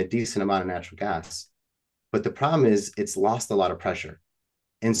producing a decent amount of natural gas. But the problem is it's lost a lot of pressure.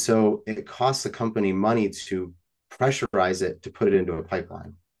 And so it costs the company money to pressurize it to put it into a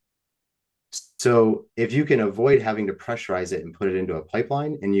pipeline. So if you can avoid having to pressurize it and put it into a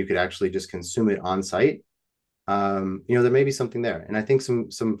pipeline, and you could actually just consume it on site, there may be something there. And I think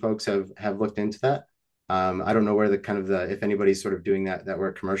some folks have looked into that. I don't know where if anybody's sort of doing that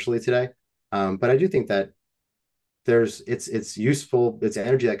work commercially today. But I do think that it's useful, it's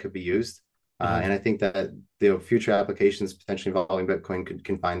energy that could be used. And I think that the future applications potentially involving Bitcoin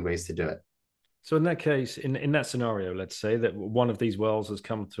can find ways to do it. So in that case, in that scenario, let's say that one of these wells has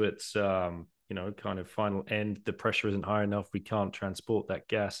come to its kind of final end. The pressure isn't high enough. We can't transport that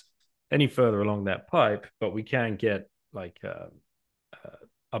gas any further along that pipe, but we can get like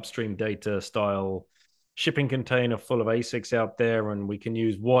upstream data style shipping container full of ASICs out there, and we can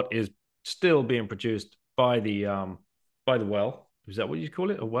use what is still being produced by the well. Is that what you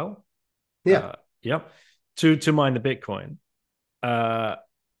call it? A well? Yeah. Yep. To mine the Bitcoin.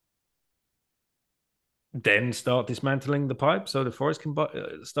 Then start dismantling the pipe so the forest can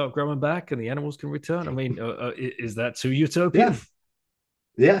start growing back and the animals can return. I mean, is that too utopian? Yeah.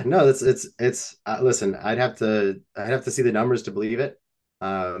 Yeah, no, it's listen, I'd have to see the numbers to believe it.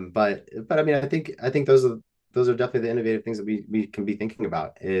 But I mean, I think those are definitely the innovative things that we can be thinking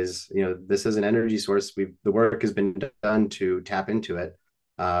about. Is this is an energy source. The work has been done to tap into it.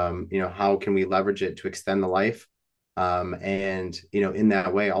 How can we leverage it to extend the life, and in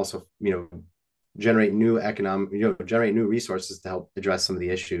that way also generate new generate new resources to help address some of the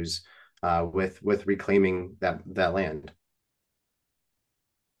issues with reclaiming that land.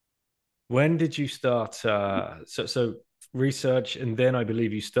 When did you start? So research, and then I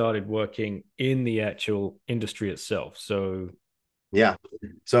believe you started working in the actual industry itself. So Yeah.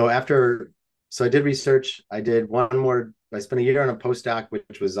 So I did research. I did one more. I spent a year on a postdoc,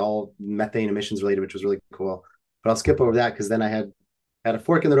 which was all methane emissions related, which was really cool. But I'll skip over that because then I had a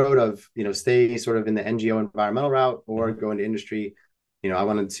fork in the road of stay sort of in the NGO environmental route or go into industry. I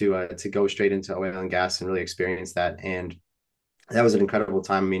wanted to go straight into oil and gas and really experience that, and that was an incredible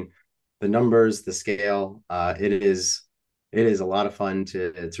time. I mean, the numbers, the scale, it is a lot of fun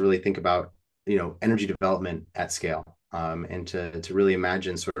to really think about energy development at scale, and to really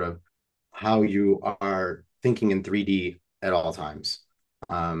imagine sort of how you are thinking in 3D at all times.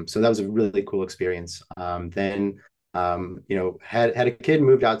 So that was a really cool experience. Then had a kid,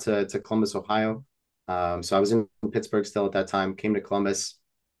 moved out to Columbus, Ohio. So I was in Pittsburgh still at that time. Came to Columbus,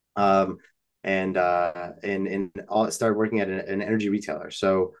 and all started working at an energy retailer.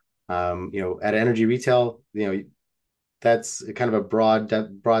 So at energy retail, that's kind of a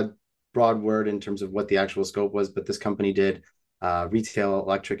broad word in terms of what the actual scope was, but this company did retail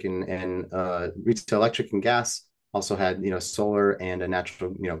electric and retail electric and gas. Also had solar and a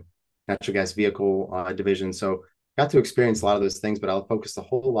natural gas vehicle division. So got to experience a lot of those things, but I'll focus a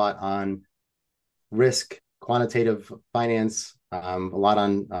whole lot on risk, quantitative finance, a lot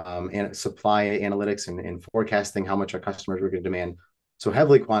on supply analytics and forecasting how much our customers were going to demand. So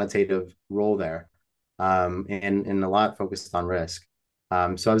heavily quantitative role there, and a lot focused on risk.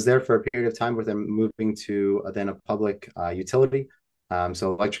 So I was there for a period of time with them, moving to then a public utility,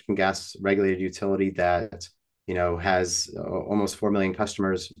 so electric and gas regulated utility that has almost 4 million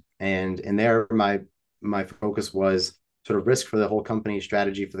customers, and there my focus was sort of risk for the whole company,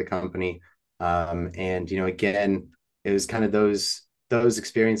 strategy for the company, and again, it was kind of those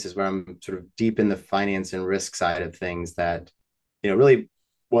experiences where I'm sort of deep in the finance and risk side of things that really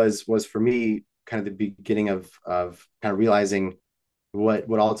was for me kind of the beginning of kind of realizing what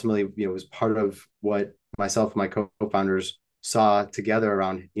ultimately, was part of what myself and my co-founders saw together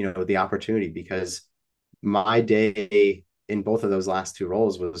around, the opportunity, because my day in both of those last two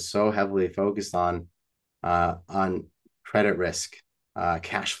roles was so heavily focused on credit risk,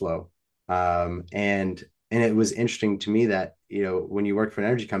 cash flow, and it was interesting to me that, when you work for an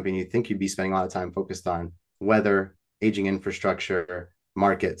energy company, you think you'd be spending a lot of time focused on weather, aging infrastructure,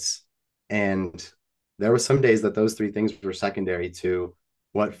 markets, and there were some days that those three things were secondary to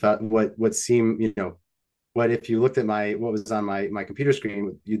what seemed, what if you looked at what was on my computer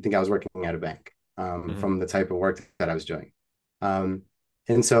screen, you'd think I was working at a bank, from the type of work that I was doing. And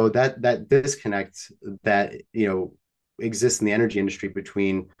so that disconnect that, exists in the energy industry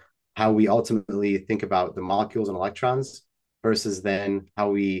between how we ultimately think about the molecules and electrons versus then how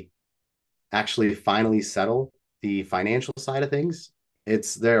we actually finally settle the financial side of things,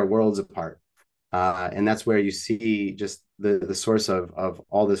 they're worlds apart. And that's where you see just the source of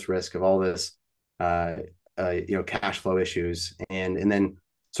all this risk, of all this, cash flow issues, and then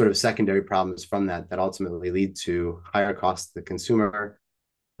sort of secondary problems from that ultimately lead to higher costs to the consumer,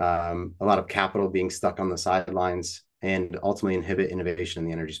 a lot of capital being stuck on the sidelines, and ultimately inhibit innovation in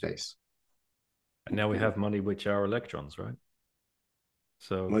the energy space. And now we have money, which are electrons, right?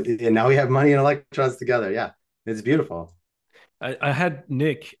 So, and now we have money and electrons together. Yeah, it's beautiful. I had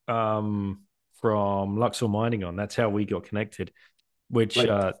Nick from Luxor Mining on. That's how we got connected. Which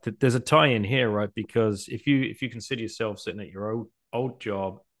Right. there's a tie-in here, right? Because if you consider yourself sitting at your old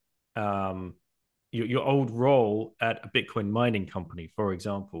job, um, your old role at a Bitcoin mining company, for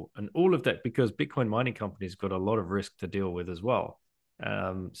example, and all of that, because Bitcoin mining companies got a lot of risk to deal with as well.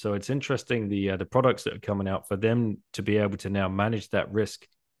 So it's interesting the products that are coming out for them to be able to now manage that risk,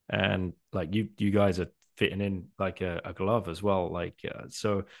 and like you guys are fitting in like a glove as well. Like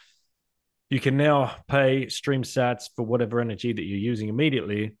so you can now pay stream sats for whatever energy that you're using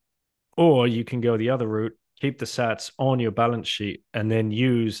immediately, or you can go the other route, keep the sats on your balance sheet, and then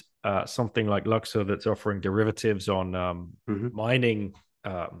use something like Luxor that's offering derivatives on Mm-hmm. mining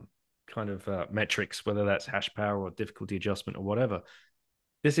kind of metrics, whether that's hash power or difficulty adjustment or whatever.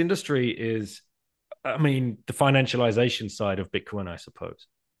 This industry is, I mean, the financialization side of Bitcoin, I suppose.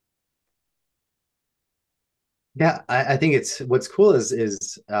 Yeah, I think it's what's cool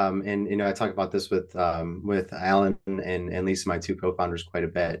is and I talk about this with Alan and Lisa, my two co-founders, quite a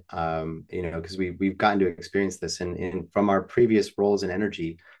bit. Because we've gotten to experience this, and from our previous roles in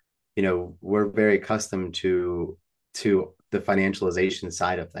energy, we're very accustomed to the financialization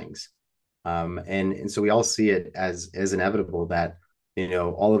side of things. And so we all see it as inevitable that,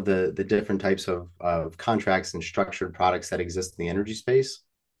 all of the different types of contracts and structured products that exist in the energy space,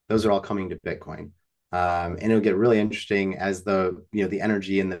 those are all coming to Bitcoin. And it'll get really interesting as the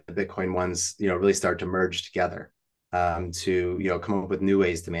energy and the Bitcoin ones, really start to merge together, to, come up with new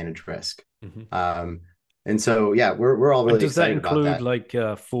ways to manage risk. Mm-hmm. And so, yeah, we're all And really does that excited about include that.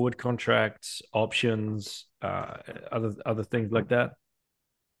 like forward contracts, options, other things like that?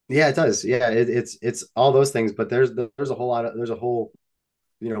 Yeah, it does. Yeah, it's all those things, but there's a whole,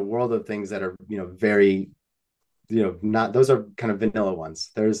 world of things that are, very, not, those are kind of vanilla ones.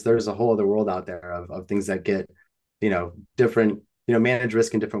 There's a whole other world out there of things that get, different, manage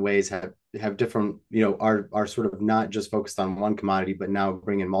risk in different ways, have different, are sort of not just focused on one commodity, but now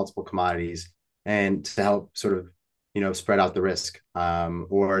bring in multiple commodities, and to help sort of, spread out the risk,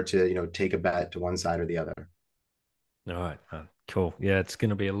 or to, take a bet to one side or the other. All right, man. Cool. Yeah, it's going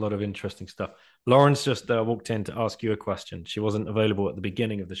to be a lot of interesting stuff. Lauren's just walked in to ask you a question. She wasn't available at the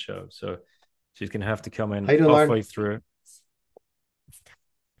beginning of the show, so she's going to have to come How in you doing, halfway Lauren? through.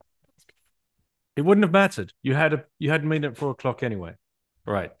 It wouldn't have mattered. You had made it 4 o'clock anyway.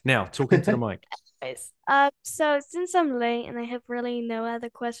 Right now, talking to the mic. Anyways, so since I'm late and I have really no other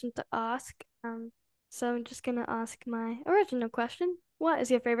question to ask, so I'm just gonna ask my original question. What is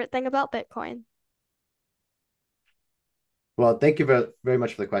your favorite thing about Bitcoin? Well, thank you very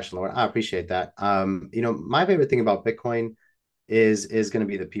much for the question, Lauren. I appreciate that. My favorite thing about Bitcoin is going to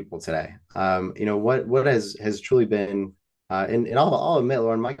be the people today. What has truly been, and I'll admit,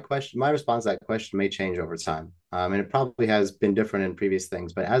 Lauren, my response to that question may change over time, and it probably has been different in previous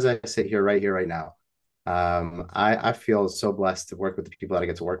things. But as I sit here, right now, I feel so blessed to work with the people that I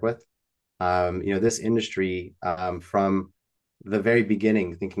get to work with. This industry, from the very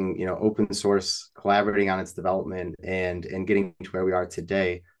beginning, thinking, open source, collaborating on its development, and getting to where we are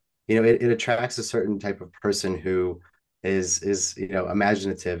today, it attracts a certain type of person who is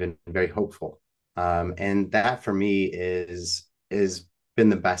imaginative and very hopeful. And that for me is been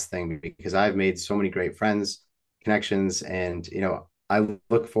the best thing, because I've made so many great friends, connections, and I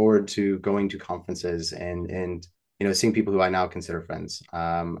look forward to going to conferences and seeing people who I now consider friends.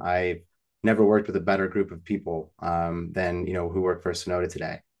 I've never worked with a better group of people than who work for Sonoda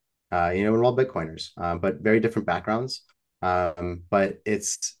today. We're all Bitcoiners, but very different backgrounds. But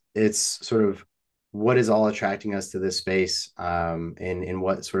it's sort of what is all attracting us to this space, and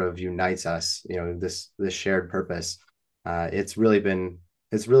what sort of unites us. This shared purpose. It's really been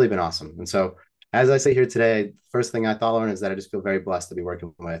awesome. And so, as I sit here today, first thing I thought, Lauren, is that I just feel very blessed to be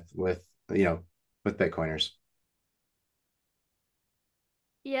working with Bitcoiners.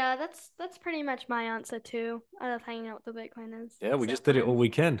 Yeah, that's pretty much my answer too. I love hanging out with the Bitcoiners. Yeah, we So just did it all fun.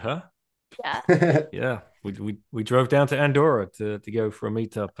 weekend, huh? Yeah. Yeah, we drove down to Andorra to go for a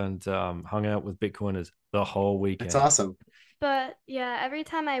meetup and hung out with Bitcoiners the whole That's weekend. awesome. But yeah, every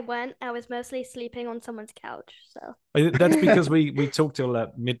time I went, I was mostly sleeping on someene's couch. So That's because we talked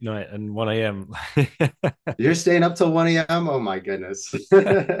till midnight and 1 a.m. You're staying up till 1 a.m. Oh my goodness.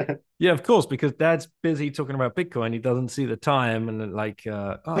 Yeah, of course, because Dad's busy talking about Bitcoin. He doesn't see the time, and then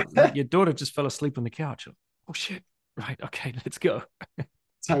oh, look, your daughter just fell asleep on the couch. Oh shit! Right, okay, let's go.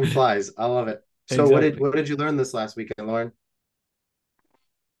 Time flies. I love it. So what did Exactly. what did you learn this last weekend, Lauren?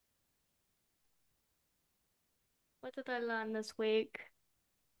 what did I learn this week?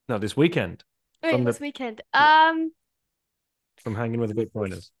 No, this weekend Wait, from the this weekend. from hanging with the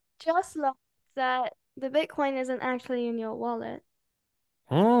Bitcoiners. Just learned that the Bitcoin isn't actually in your wallet.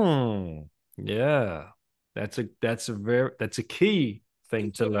 Hmm. Yeah. That's a key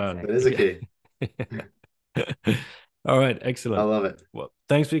thing to learn. That is a key. All right, I excellent. love it. Well,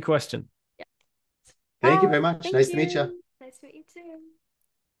 thanks for your question. Yeah. Thank you very much. Thank Nice to meet you. you. Nice to meet you too.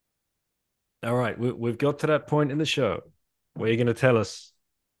 All right, we've got to that point in the show where you're going to tell us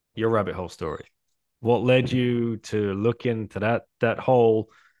your rabbit hole story. What led you to look into that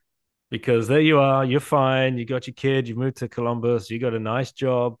hole? Because there you are, you're fine. You got your kid, you moved to Columbus, you got a nice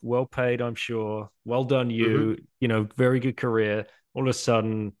job, well paid, I'm sure. Well done, Hmm. very good career. All of a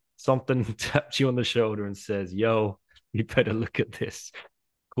sudden, something taps you on the shoulder and says, "Yo, you better look at this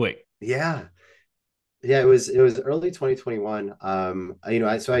quick." Yeah. Yeah, it was early 2021.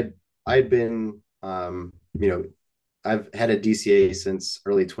 I'd been I've had a DCA since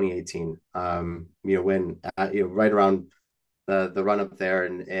early 2018. When right around the run up there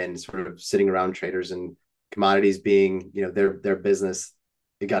and sort of sitting around traders and commodities being their business,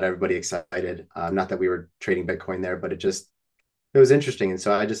 it got everybody excited. Not that we were trading Bitcoin there, but it was interesting. And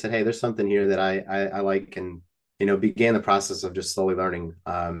so I just said, hey, there's something here that I like, and began the process of just slowly learning.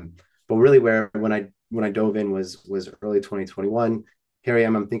 But really, where when I dove in was early 2021. Here I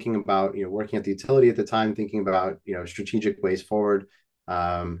am. I'm thinking about working at the utility at the time, thinking about strategic ways forward.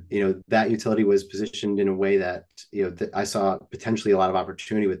 That utility was positioned in a way that I saw potentially a lot of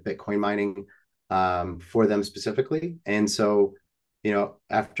opportunity with Bitcoin mining for them specifically. And so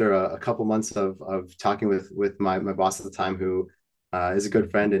after a couple months of talking with my boss at the time, who is a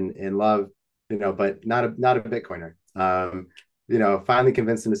good friend and love, but not a Bitcoiner. Finally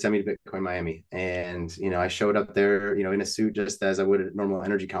convinced him to send me to Bitcoin Miami. And, I showed up there, in a suit, just as I would at a normal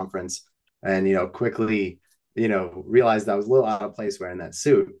energy conference, and, quickly, realized I was a little out of place wearing that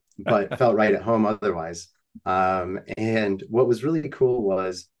suit, but felt right at home otherwise. And what was really cool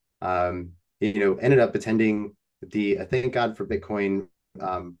was, ended up attending the Thank God for Bitcoin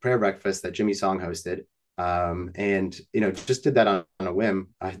prayer breakfast that Jimmy Song hosted. And just did that on a whim.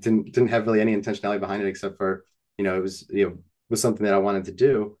 I didn't have really any intentionality behind it, except for it was something that I wanted to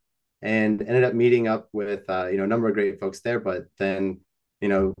do, and ended up meeting up with a number of great folks there. But then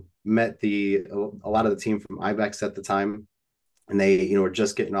met a lot of the team from IBEX at the time, and they were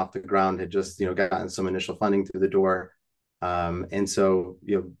just getting off the ground, had just gotten some initial funding through the door. And so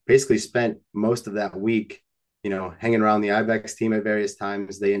basically spent most of that week hanging around the IBEX team at various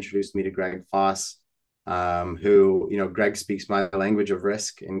times. They introduced me to Greg Foss, who Greg speaks my language of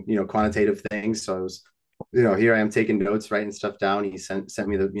risk and quantitative things. So I was here I am taking notes, writing stuff down. He sent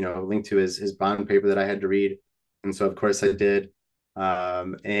me the link to his bond paper that I had to read, and so of course I did.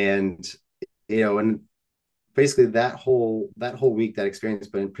 And basically that whole week, that experience,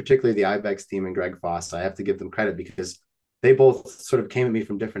 but in particularly the IBEX team and Greg Foss, I have to give them credit because they both sort of came at me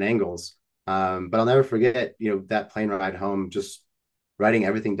from different angles. But I'll never forget that plane ride home, just writing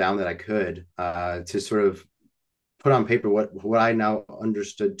everything down that I could to sort of put on paper what I now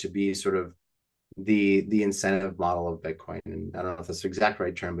understood to be sort of the incentive model of Bitcoin. And I don't know if that's the exact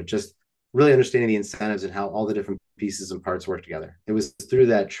right term, but just really understanding the incentives and how all the different pieces and parts work together. It was through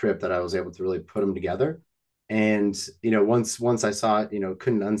that trip that I was able to really put them together. And once I saw it,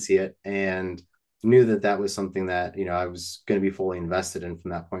 couldn't unsee it, and knew that was something that I was going to be fully invested in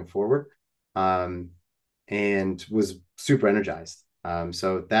from that point forward. And was super energized.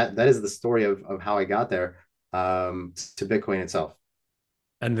 So that is the story of how I got there, to Bitcoin itself.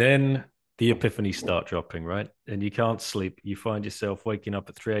 And then the epiphanies start dropping, right? And you can't sleep. You find yourself waking up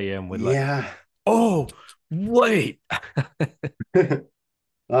at 3 a.m. with like, Yeah. oh, wait.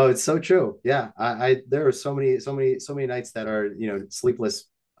 Oh, it's so true. Yeah. I there are so many nights that are, sleepless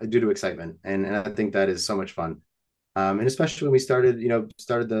due to excitement. And I think that is so much fun. And especially when we started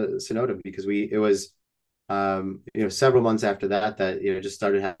the Sonoda, because it was, several months after that, just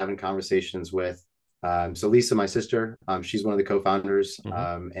started having conversations with, so Lisa, my sister, she's one of the co-founders,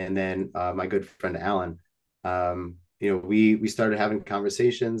 and then my good friend Alan. We started having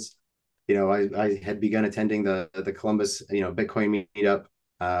conversations. I had begun attending the Columbus, Bitcoin meetup,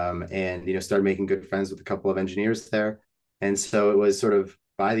 and started making good friends with a couple of engineers there. And so it was sort of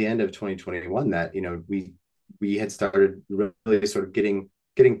by the end of 2021 that we had started really sort of getting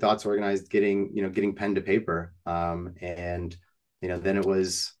thoughts organized, getting pen to paper, and then it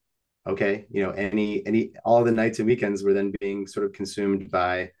was okay. Any all the nights and weekends were then being sort of consumed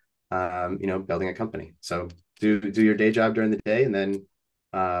by building a company. So do your day job during the day, and then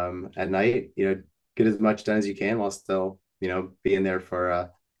at night, get as much done as you can while still being there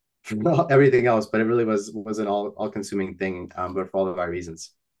for everything else. But it really was an all consuming thing, but for all of our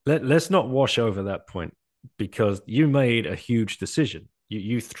reasons. Let's not wash over that point because you made a huge decision.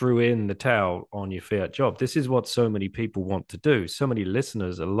 You threw in the towel on your fiat job. This is what so many people want to do. So many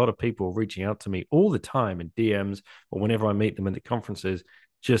listeners, a lot of people are reaching out to me all the time in DMs or whenever I meet them at the conferences,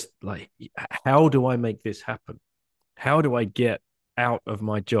 just like, how do I make this happen? How do I get out of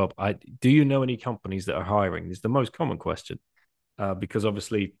my job? Do you know any companies that are hiring? This is the most common question, because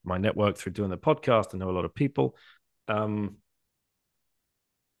obviously my network through doing the podcast, I know a lot of people.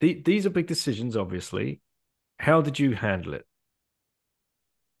 These are big decisions, obviously. How did you handle it?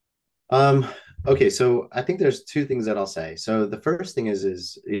 Um, okay, so I think there's two things that I'll say. So the first thing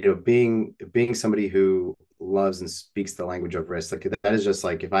is being somebody who loves and speaks the language of risk. Like that is just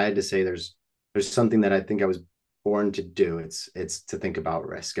like if I had to say there's something that I think I was born to do, it's to think about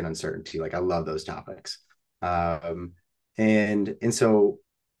risk and uncertainty. Like I love those topics. And so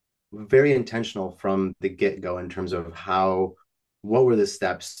very intentional from the get-go in terms of what were the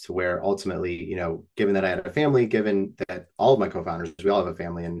steps to where ultimately, given that I had a family, given that all of my co-founders, we all have a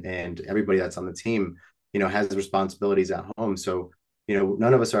family, and everybody that's on the team, has responsibilities at home. So,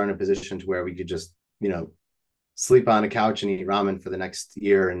 none of us are in a position to where we could just, sleep on a couch and eat ramen for the next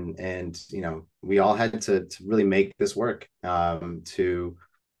year. And we all had to really make this work. So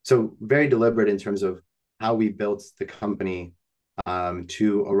very deliberate in terms of how we built the company,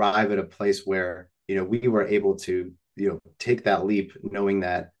 to arrive at a place where, we were able to take that leap, knowing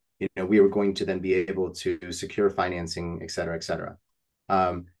that we were going to then be able to secure financing, et cetera, et cetera.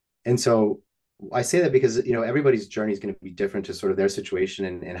 And so I say that because everybody's journey is going to be different to sort of their situation,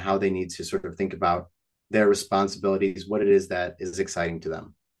 and how they need to sort of think about their responsibilities, what it is that is exciting to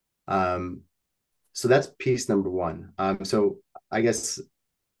them. So that's piece number one. So I guess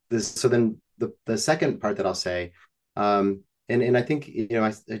so then the second part that I'll say, and I think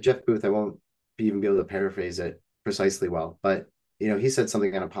Jeff Booth, I won't even be able to paraphrase it precisely well, but he said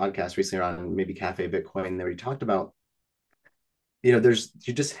something on a podcast recently around maybe Cafe Bitcoin where he talked about, you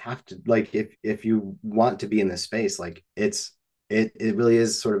just have to, like, if you want to be in this space, like it really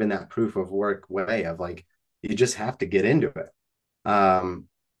is sort of in that proof of work way of like, you just have to get into it. And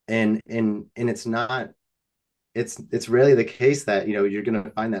it's rarely the case that you're going to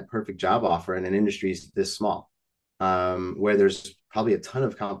find that perfect job offer in an industry this small, where there's probably a ton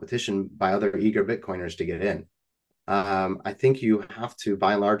of competition by other eager Bitcoiners to get in. I think you have to,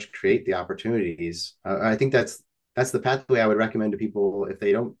 by and large, create the opportunities. I think that's the pathway I would recommend to people if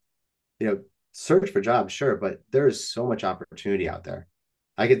they don't, search for jobs, sure, but there is so much opportunity out there.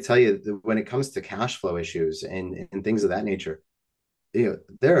 I could tell you that when it comes to cash flow issues and things of that nature,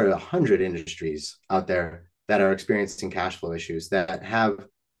 there are 100 industries out there that are experiencing cash flow issues that have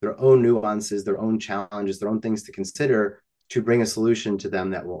their own nuances, their own challenges, their own things to consider to bring a solution to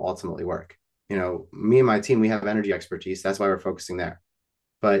them that will ultimately work. Me and my team, we have energy expertise. That's why we're focusing there.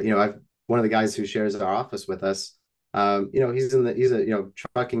 But one of the guys who shares our office with us, he's a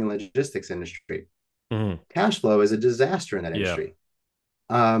trucking and logistics industry. Mm-hmm. Cash flow is a disaster in that Yeah. industry.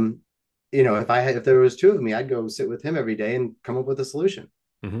 If there was two of me, I'd go sit with him every day and come up with a solution.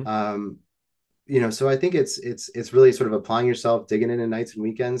 Mm-hmm. So I think it's really sort of applying yourself, digging in at nights and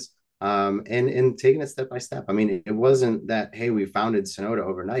weekends, and taking it step by step. I mean, it wasn't that, hey, we founded Sonoda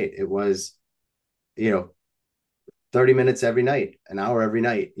overnight. It was, 30 minutes every night, an hour every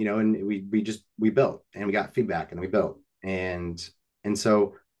night, and we built and we got feedback and we built. And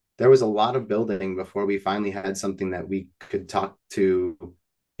so there was a lot of building before we finally had something that we could talk to,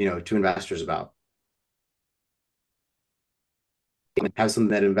 to investors about. Have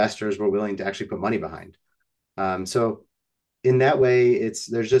something that investors were willing to actually put money behind. So in that way,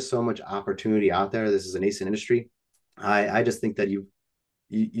 there's just so much opportunity out there. This is a nascent industry. I just think that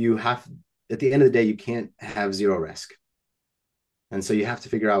you have, at the end of the day, you can't have zero risk. And so you have to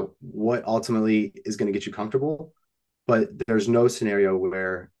figure out what ultimately is going to get you comfortable. But there's no scenario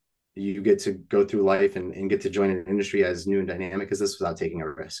where you get to go through life and get to join an industry as new and dynamic as this without taking a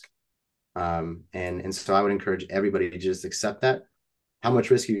risk. And so I would encourage everybody to just accept that. How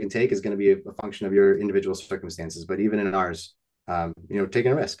much risk you can take is going to be a function of your individual circumstances. But even in ours,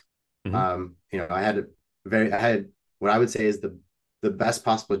 taking a risk. Mm-hmm. I had what I would say is the best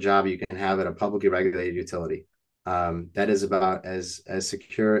possible job you can have at a publicly regulated utility. That is about as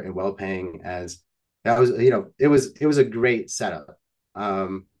secure and well paying as that was. It was a great setup.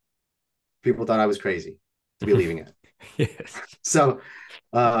 People thought I was crazy to be leaving it. Yes. So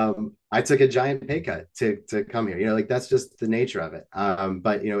I took a giant pay cut to come here. Like that's just the nature of it.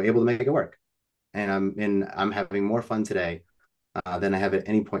 But able to make it work, and I'm having more fun today than I have at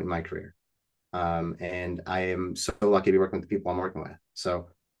any point in my career. And I am so lucky to be working with the people I'm working with. So at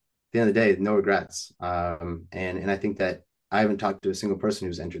the end of the day, no regrets. And I think that I haven't talked to a single person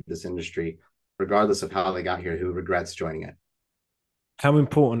who's entered this industry, regardless of how they got here, who regrets joining it. How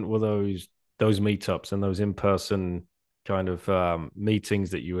important were those meetups and those in-person kind of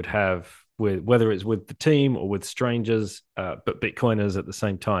meetings that you would have with, whether it's with the team or with strangers, but Bitcoiners at the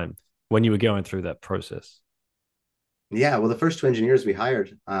same time when you were going through that process? Yeah, well, the first two engineers we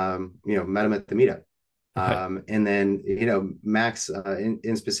hired, met them at the meetup. Okay. And then, Max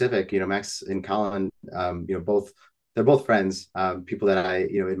in specific, Max and Colin, they're both friends, people that I,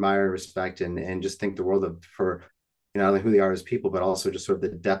 admire and respect and just think the world of for, not only who they are as people, but also just sort of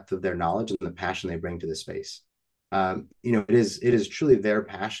the depth of their knowledge and the passion they bring to the space. It is truly their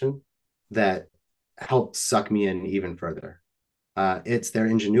passion that helped suck me in even further. It's their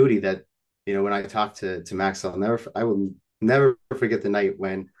ingenuity that, when I talked to Max, I will never forget the night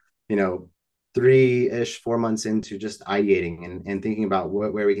when, 4 months into just ideating and thinking about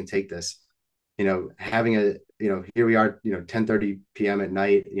where we can take this, having here we are, 10:30 p.m. at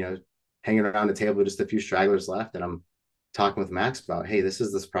night, hanging around the table with just a few stragglers left. And I'm talking with Max about, hey, this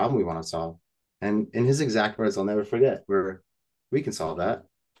is this problem we want to solve. And in his exact words, I'll never forget, we can solve that.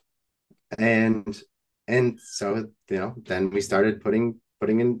 And so, then we started putting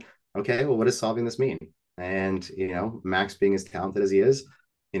in, okay, well, what does solving this mean? And, Max being as talented as he is,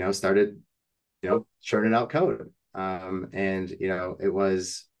 started, churning out code. And, it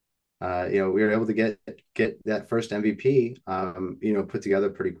was, we were able to get that first MVP, put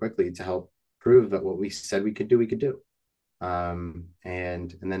together pretty quickly to help prove that what we said we could do. And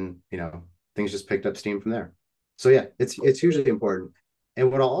then, things just picked up steam from there. So yeah, it's hugely important. And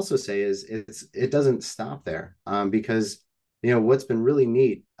what I'll also say is it doesn't stop there, because what's been really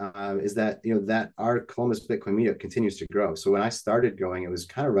neat is that that our Columbus Bitcoin meetup continues to grow. So when I started going, it was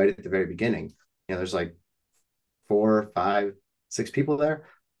kind of right at the very beginning. There's like 4, 5, 6 people there,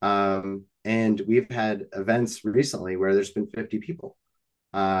 and we've had events recently where there's been 50 people.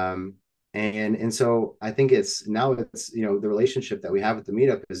 And so I think it's the relationship that we have with the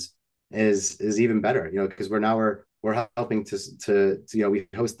meetup is even better, because we're helping to we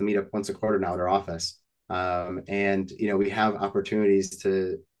host the meetup once a quarter now at our office. And we have opportunities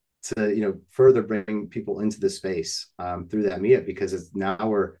to further bring people into the space through that meetup, because it's now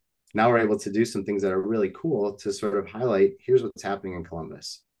we're able to do some things that are really cool to sort of highlight, here's what's happening in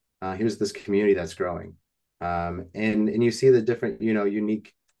Columbus. Here's this community that's growing. And you see the different,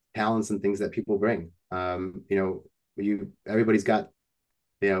 unique talents and things that people bring. Everybody's got,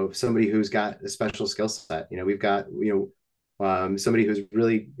 somebody who's got a special skill set. We've got, somebody who's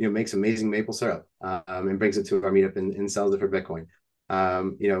really, makes amazing maple syrup and brings it to our meetup and sells it for Bitcoin.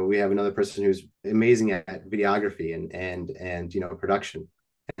 We have another person who's amazing at videography and production.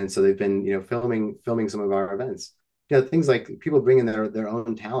 And so they've been, filming some of our events. Things like people bringing their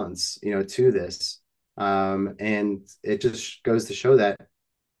own talents, to this. And it just goes to show that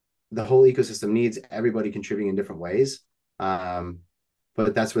the whole ecosystem needs everybody contributing in different ways.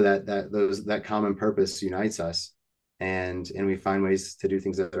 But that's where that common purpose unites us. And we find ways to do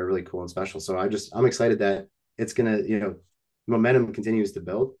things that are really cool and special. So I'm excited that it's going to, momentum continues to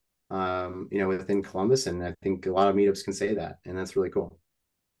build, within Columbus. And I think a lot of meetups can say that, and that's really cool.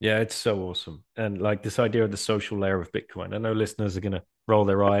 Yeah, it's so awesome. And like this idea of the social layer of Bitcoin, I know listeners are going to roll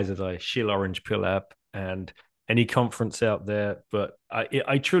their eyes as I shill Orange Pill app and any conference out there, but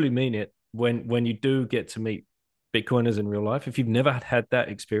I truly mean it. When you do get to meet Bitcoiners in real life, if you've never had that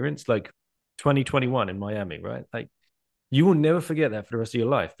experience, like 2021 in Miami, right? Like you will never forget that for the rest of your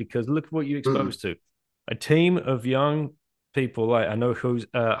life because look at what you Mm-mm. exposed to. A team of young people, like I know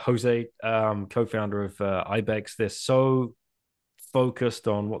Jose, co-founder of IBEX, they're so focused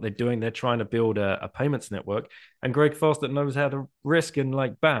on what they're doing. They're trying to build a payments network. And Greg Foster knows how to risk and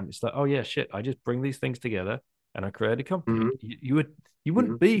like, bam, it's like, oh yeah, shit. I just bring these things together and I create a company. Mm-hmm. You Mm-hmm.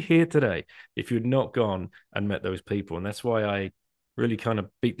 wouldn't be here today if you'd not gone and met those people. And that's why I really kind of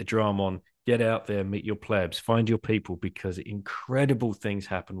beat the drum on get out there, meet your plebs, find your people because incredible things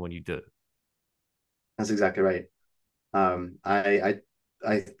happen when you do. That's exactly right. Yeah,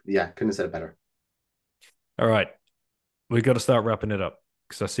 couldn't have said it better. All right. We've got to start wrapping it up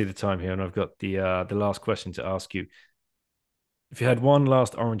because I see the time here and I've got the last question to ask you. If you had one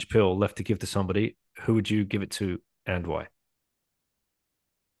last orange pill left to give to somebody, who would you give it to and why?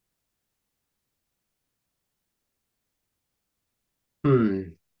 Hmm.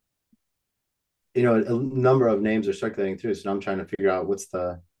 A number of names are circulating through, so now I'm trying to figure out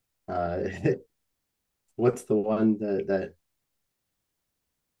uh, what's the one that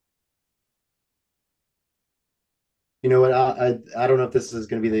you know what I don't know if this is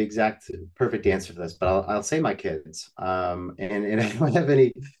going to be the exact perfect answer for this, but I'll say my kids. And I don't have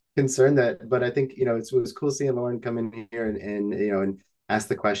any concern that, but I think it was cool seeing Lauren come in here and ask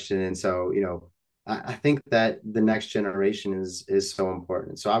the question, and so I think that the next generation is so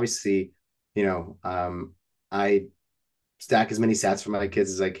important. So obviously, I stack as many sats for my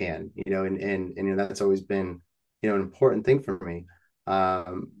kids as I can, and that's always been, an important thing for me.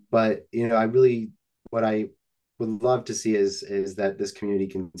 But I really, what I would love to see is that this community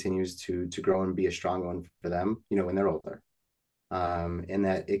continues to grow and be a strong one for them, when they're older. And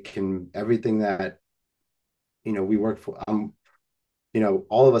that it can everything that we work for,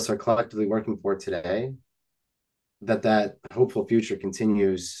 all of us are collectively working for today, that hopeful future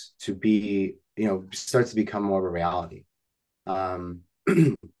continues to be, starts to become more of a reality. Um,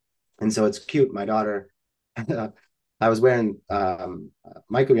 and so it's cute. My daughter, I was wearing,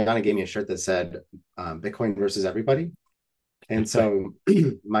 Michael Yana gave me a shirt that said Bitcoin versus everybody. And so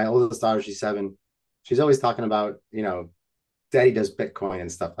my oldest daughter, she's 7. She's always talking about, daddy does Bitcoin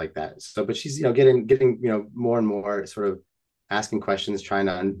and stuff like that. So, but she's, getting, more and more sort of asking questions, trying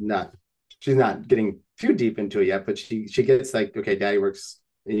to she's not getting too deep into it yet, but she gets like, okay, daddy works,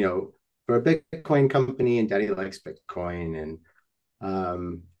 for a Bitcoin company and daddy likes Bitcoin.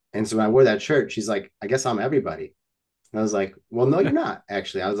 And so when I wore that shirt, she's like, I guess I'm everybody. And I was like, well, no, you're not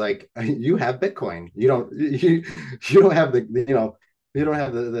actually. I was like, you have Bitcoin. You don't have you don't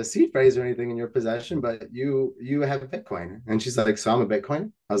have the seed phrase or anything in your possession, but you have Bitcoin. And she's like, so I'm a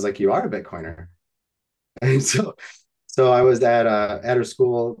Bitcoiner? I was like, you are a Bitcoiner. And so I was at her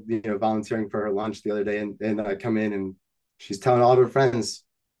school, volunteering for her lunch the other day, and I come in and she's telling all of her friends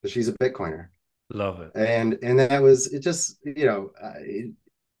that she's a Bitcoiner. Love it. And that was it. Just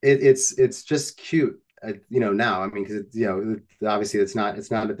it's just cute, now. I mean, because obviously it's not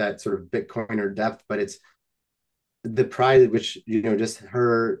at that sort of Bitcoiner depth, but it's the pride which just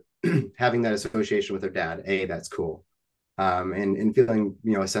her having that association with her dad. That's cool, and feeling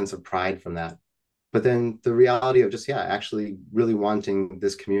a sense of pride from that. But then the reality of just actually really wanting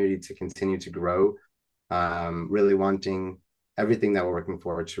this community to continue to grow, really wanting everything that we're working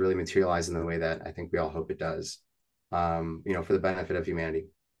for to really materialize in the way that I think we all hope it does, for the benefit of humanity.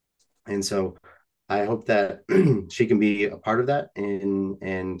 And so I hope that she can be a part of that.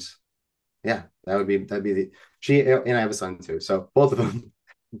 And yeah, that'd be she, and I have a son too. So both of them,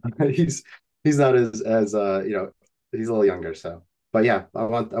 he's not as he's a little younger. So, but yeah, I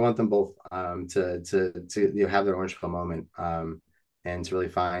want them both to have their orange pill moment, and to really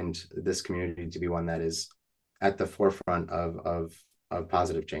find this community to be one that is at the forefront of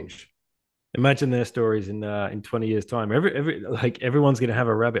positive change. Imagine their stories in 20 years time. Everyone's gonna have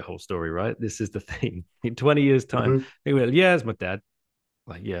a rabbit hole story, right? This is the thing. In 20 years time, Mm-hmm. they will, yeah, it's my dad.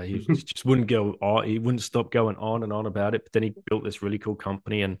 Like, yeah, he just wouldn't go on, he wouldn't stop going on and on about it. But then he built this really cool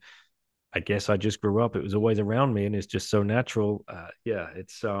company, and I guess I just grew up. It was always around me, and it's just so natural. Yeah,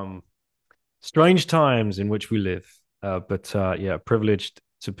 it's strange times in which we live. But yeah, privileged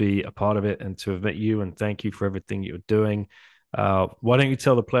to be a part of it and to have met you. And thank you for everything you're doing. Why don't you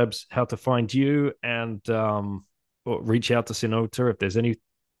tell the plebs how to find you and or reach out to Synota if there's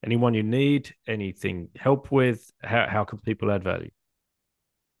anyone you need, anything help with? How can people add value?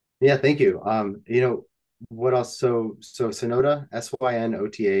 Yeah, thank you. What else? So Synota,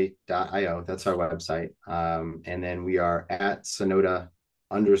 synota.io. That's our website. And then we are at Synota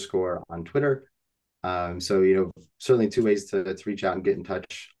 _ on Twitter. So certainly 2 ways to reach out and get in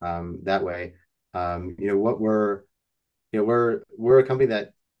touch that way. What we're a company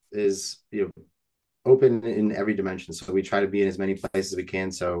that is, open in every dimension. So we try to be in as many places as we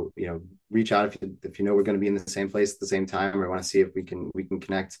can. So, reach out if you know we're going to be in the same place at the same time, or want to see if we can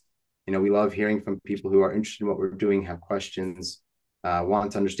connect. We love hearing from people who are interested in what we're doing, have questions,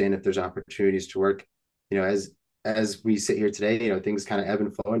 want to understand if there's opportunities to work. As we sit here today, things kind of ebb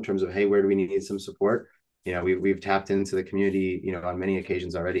and flow in terms of, hey, where do we need some support? We've tapped into the community, on many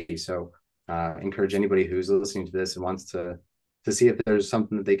occasions already. So encourage anybody who's listening to this and wants to see if there's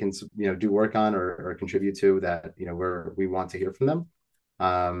something that they can, do work on, or contribute to, that, we want to hear from them.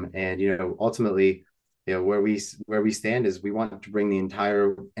 And ultimately, where we stand is, we want to bring the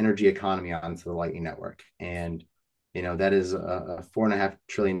entire energy economy onto the Lightning Network. And, that is a $4.5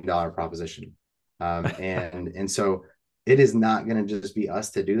 trillion proposition. And so it is not going to just be us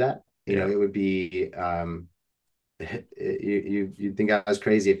to do that. It would be, you'd think I was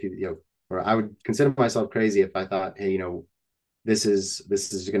crazy if or I would consider myself crazy if I thought, hey, this is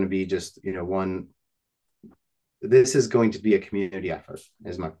going to be just, this is going to be a community effort,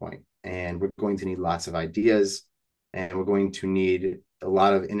 is my point. And we're going to need lots of ideas, and we're going to need a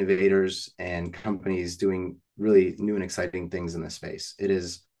lot of innovators and companies doing really new and exciting things in this space. It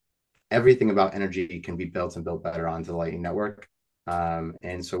is, everything about energy can be built better onto the Lightning Network.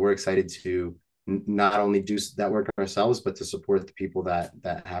 And so we're excited to not only do that work ourselves, but to support the people that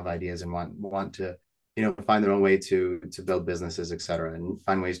have ideas and want to, find their own way to build businesses, et cetera, and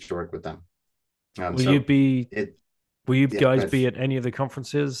find ways to work with them. Will you guys be at any of the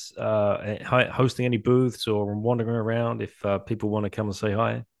conferences, hosting any booths, or wandering around if people want to come and say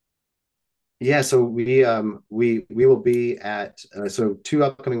hi? Yeah, so we will be at so two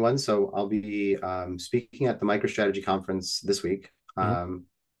upcoming ones. So I'll be speaking at the MicroStrategy conference this week.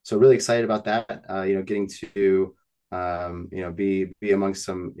 So really excited about that. Getting to be amongst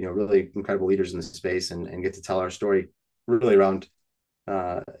some really incredible leaders in the space, and get to tell our story really around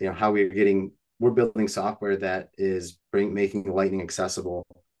how we're building software that is making Lightning accessible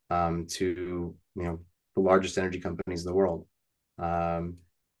to the largest energy companies in the world.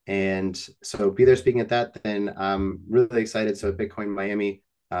 And so be there speaking at that. Then I'm really excited. So at Bitcoin Miami,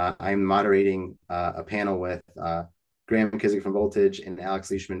 I'm moderating a panel with Graham McKissick from Voltage and Alex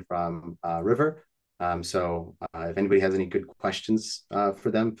Leishman from River. So if anybody has any good questions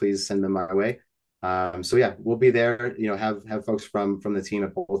for them, please send them our way. So yeah, we'll be there. Have folks from the team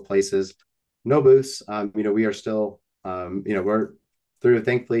at both places. No booths. We are still. We're through.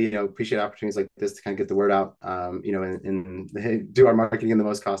 Thankfully, appreciate opportunities like this to kind of get the word out. And do our marketing in the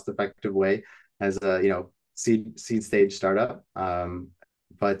most cost-effective way as a seed stage startup.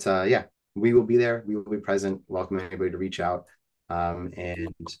 But yeah, we will be there. We will be present. Welcome anybody to reach out.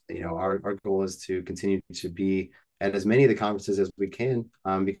 And our goal is to continue to be at as many of the conferences as we can,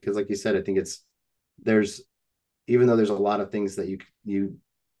 because like you said, I think even though there's a lot of things that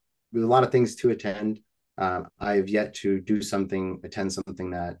there's a lot of things to attend, I have yet to attend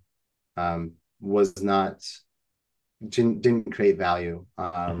something that didn't create value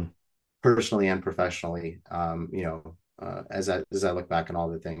personally and professionally, as I look back on all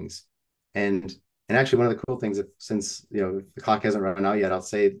the things. And actually, one of the cool things, since the clock hasn't run out yet, I'll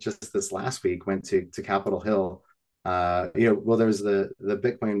say just this last week went to Capitol Hill. There's the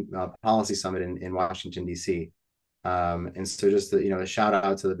Bitcoin Policy Summit in Washington, D.C. And so just a shout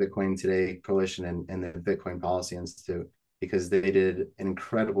out to the Bitcoin Today Coalition and the Bitcoin Policy Institute, because they did an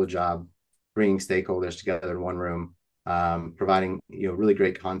incredible job bringing stakeholders together in one room, providing really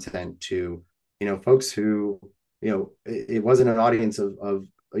great content to folks who it wasn't an audience of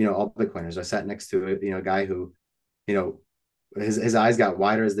all Bitcoiners. I sat next to a guy who his eyes got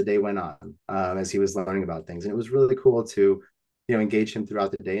wider as the day went on, as he was learning about things, and it was really cool to engage him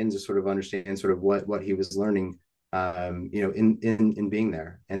throughout the day and just sort of understand sort of what he was learning in being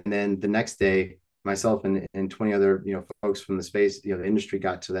there. And then the next day, myself and 20 other folks from the space, the industry,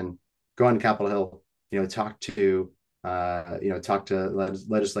 got to then go on Capitol Hill, talk to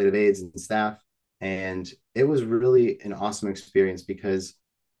legislative aides and staff. And it was really an awesome experience, because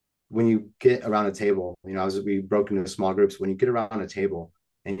when you get around a table, we broke into small groups. When you get around a table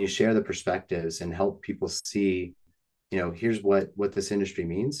and you share the perspectives and help people see, here's what this industry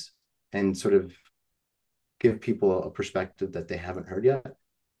means, and sort of give people a perspective that they haven't heard yet,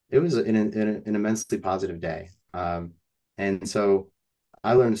 it was an immensely positive day. And so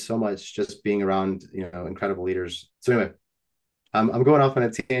I learned so much just being around, incredible leaders. So anyway, I'm going off on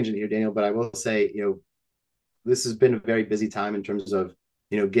a tangent here, Daniel, but I will say, this has been a very busy time in terms of,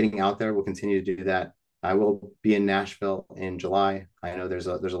 getting out there. We'll continue to do that. I will be in Nashville in July. I know there's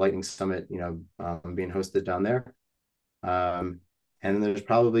a Lightning Summit, being hosted down there. And then there's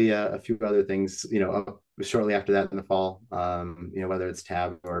probably a few other things, shortly after that in the fall, whether it's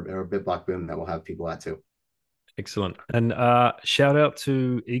Tab or BitBlock Boom that we'll have people at too. Excellent. And shout out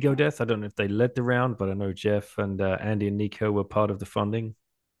to Ego Death. I don't know if they led the round, but I know Jeff and Andy and Nico were part of the funding.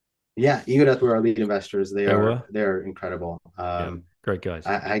 Yeah, Ego Death were our lead investors. They're incredible. Great guys.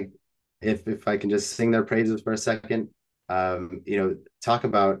 If I can just sing their praises for a second, talk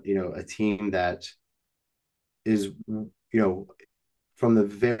about a team that is from the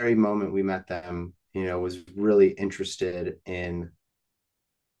very moment we met them, was really interested in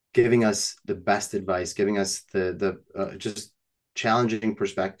giving us the best advice, giving us the just challenging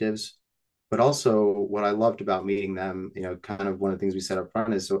perspectives. But also what I loved about meeting them, kind of one of the things we said up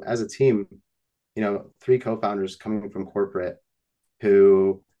front is, so as a team, 3 co-founders coming from corporate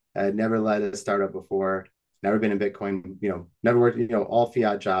who had never led a startup before, never been in Bitcoin, never worked, all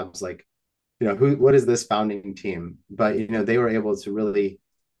fiat jobs, like, what is this founding team? But, they were able to really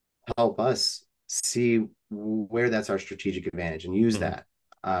help us see where that's our strategic advantage and use that.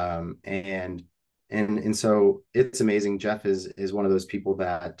 And so it's amazing. Jeff is one of those people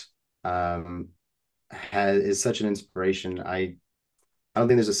that is such an inspiration. I don't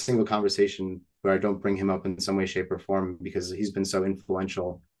think there's a single conversation where I don't bring him up in some way, shape, or form, because he's been so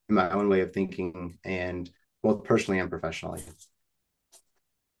influential in my own way of thinking, and both personally and professionally.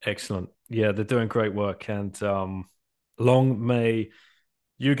 Excellent. Yeah, they're doing great work, and long may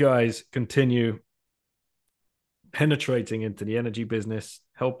you guys continue penetrating into the energy business,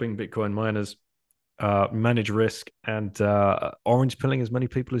 helping Bitcoin miners manage risk, and orange pilling as many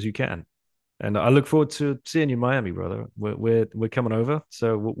people as you can. And I look forward to seeing you in Miami, brother. We're coming over,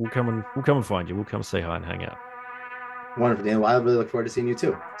 so we'll come and find you. We'll come say hi and hang out. Wonderful, Dan. Well, I really look forward to seeing you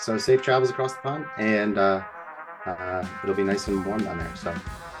too. So safe travels across the pond, and it'll be nice and warm down there. So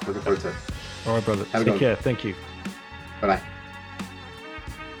looking forward to it. All right, brother. Take care. Thank you. Bye-bye.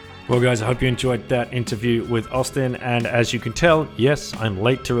 Well, guys, I hope you enjoyed that interview with Austin. And as you can tell, yes, I'm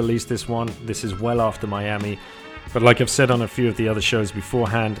late to release this one. This is well after Miami. But like I've said on a few of the other shows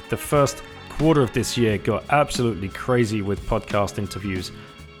beforehand, the first quarter of this year got absolutely crazy with podcast interviews.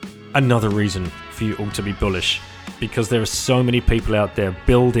 Another reason for you all to be bullish, because there are so many people out there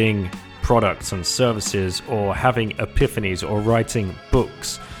building products and services, or having epiphanies, or writing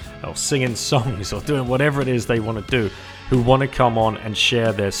books, or singing songs, or doing whatever it is they want to do, who want to come on and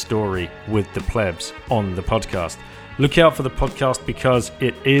share their story with the plebs on the podcast. Look out for the podcast, because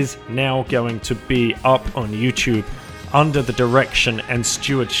it is now going to be up on YouTube under the direction and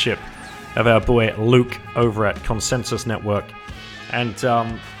stewardship of our boy Luke over at Consensus Network. And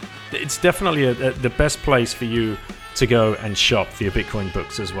it's definitely the best place for you to go and shop for your Bitcoin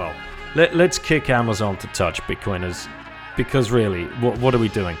books as well. Let's kick Amazon to touch, Bitcoiners, because really, what are we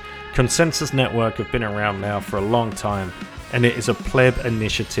doing? Consensus Network have been around now for a long time, and it is a pleb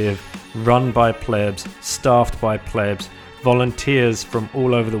initiative run by plebs, staffed by plebs, volunteers from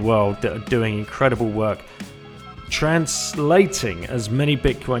all over the world that are doing incredible work, translating as many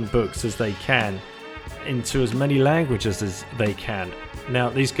Bitcoin books as they can into as many languages as they can. Now,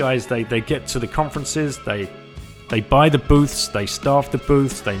 these guys, they get to the conferences, they buy the booths, they staff the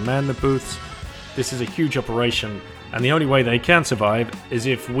booths, they man the booths. This is a huge operation, and the only way they can survive is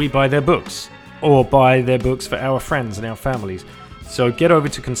if we buy their books, or buy their books for our friends and our families. So get over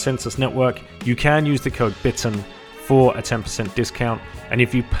to Consensus Network. You can use the code BITTEN for a 10% discount, and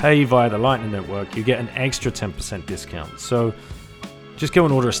if you pay via the Lightning Network, you get an extra 10% discount. So just go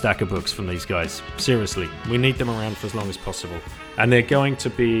and order a stack of books from these guys. Seriously, we need them around for as long as possible. And they're going to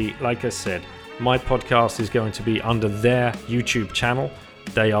be, like I said, my podcast is going to be under their YouTube channel.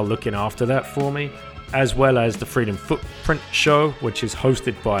 They are looking after that for me, as well as the Freedom Footprint Show, which is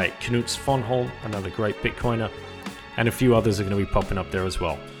hosted by Knut Svanholm, another great Bitcoiner, and a few others are going to be popping up there as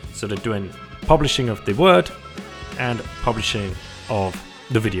well. So they're doing publishing of the word and publishing of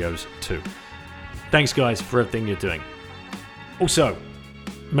the videos too. Thanks, guys, for everything you're doing. Also,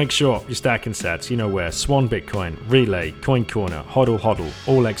 make sure you're stacking sats. You know where: Swan Bitcoin, Relay, Coin Corner, HODL,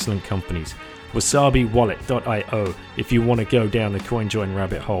 all excellent companies. WasabiWallet.io if you want to go down the CoinJoin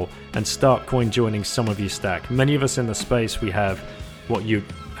rabbit hole and start coin joining some of your stack. Many of us in the space, we have what you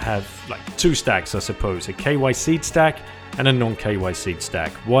have, like 2 stacks, I suppose, a KYC stack and a non-KYC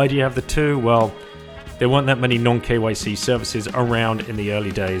stack. Why do you have the 2? Well, there weren't that many non-KYC services around in the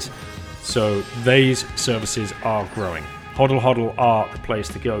early days, so these services are growing. HODL are the place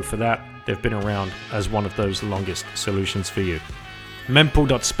to go for that. They've been around as one of those longest solutions for you.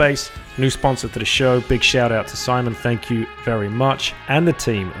 Mempool.space, new sponsor to the show. Big shout out to Simon. Thank you very much. And the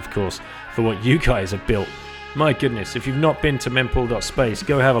team, of course, for what you guys have built. My goodness, if you've not been to Mempool.space,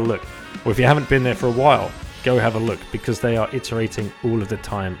 go have a look. Or if you haven't been there for a while, go have a look, because they are iterating all of the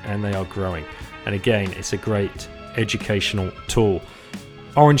time and they are growing. And again, it's a great educational tool.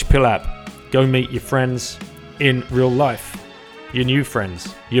 Orange Pill app, go meet your friends in real life, your new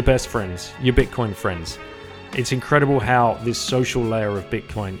friends, your best friends, your Bitcoin friends. It's incredible how this social layer of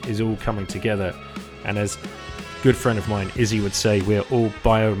Bitcoin is all coming together. And as a good friend of mine, Izzy, would say, we're all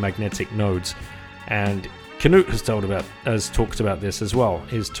biomagnetic nodes. And Knut has talked about this as well.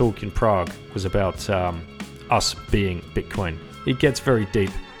 His talk in Prague was about us being Bitcoin. It gets very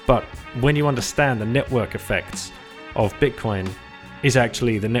deep, but when you understand the network effects of Bitcoin is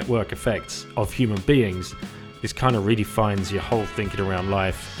actually the network effects of human beings, this kind of redefines your whole thinking around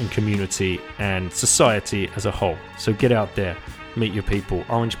life and community and society as a whole. So get out there, meet your people.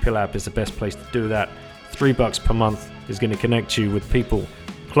 Orange Pill app is the best place to do that. $3 per month is going to connect you with people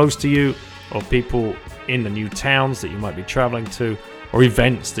close to you, or people in the new towns that you might be traveling to, or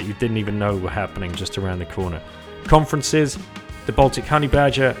events that you didn't even know were happening just around the corner. Conferences, the Baltic Honey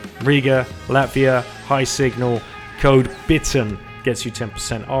Badger, Riga, Latvia, High Signal. Code BITTEN gets you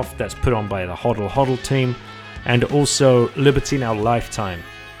 10% off. That's put on by the HODL team. And also Liberty Now Lifetime,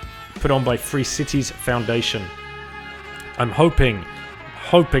 put on by Free Cities Foundation. I'm hoping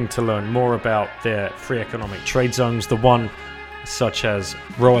to learn more about their free economic trade zones, the one such as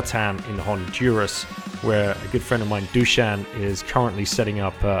Roatan in Honduras, where a good friend of mine, Dushan, is currently setting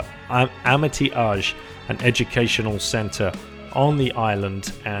up Amitiage, an educational center on the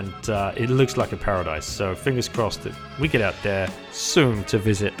island, and it looks like a paradise. So fingers crossed that we get out there soon to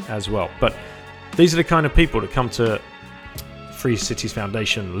visit as well. But these are the kind of people that come to Free Cities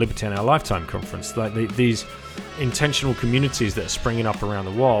Foundation Liberty in Our Lifetime conference, like these intentional communities that are springing up around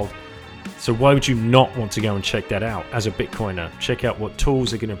the world. So why would you not want to go and check that out as a Bitcoiner? Check out what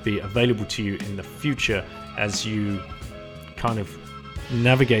tools are going to be available to you in the future as you kind of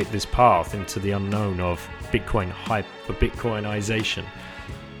navigate this path into the unknown of Bitcoin hype or Bitcoinization.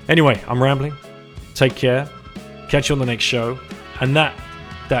 Anyway, I'm rambling. Take care. Catch you on the next show. And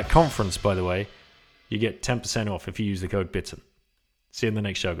that conference, by the way, you get 10% off if you use the code BITTEN. See you in the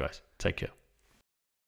next show, guys. Take care.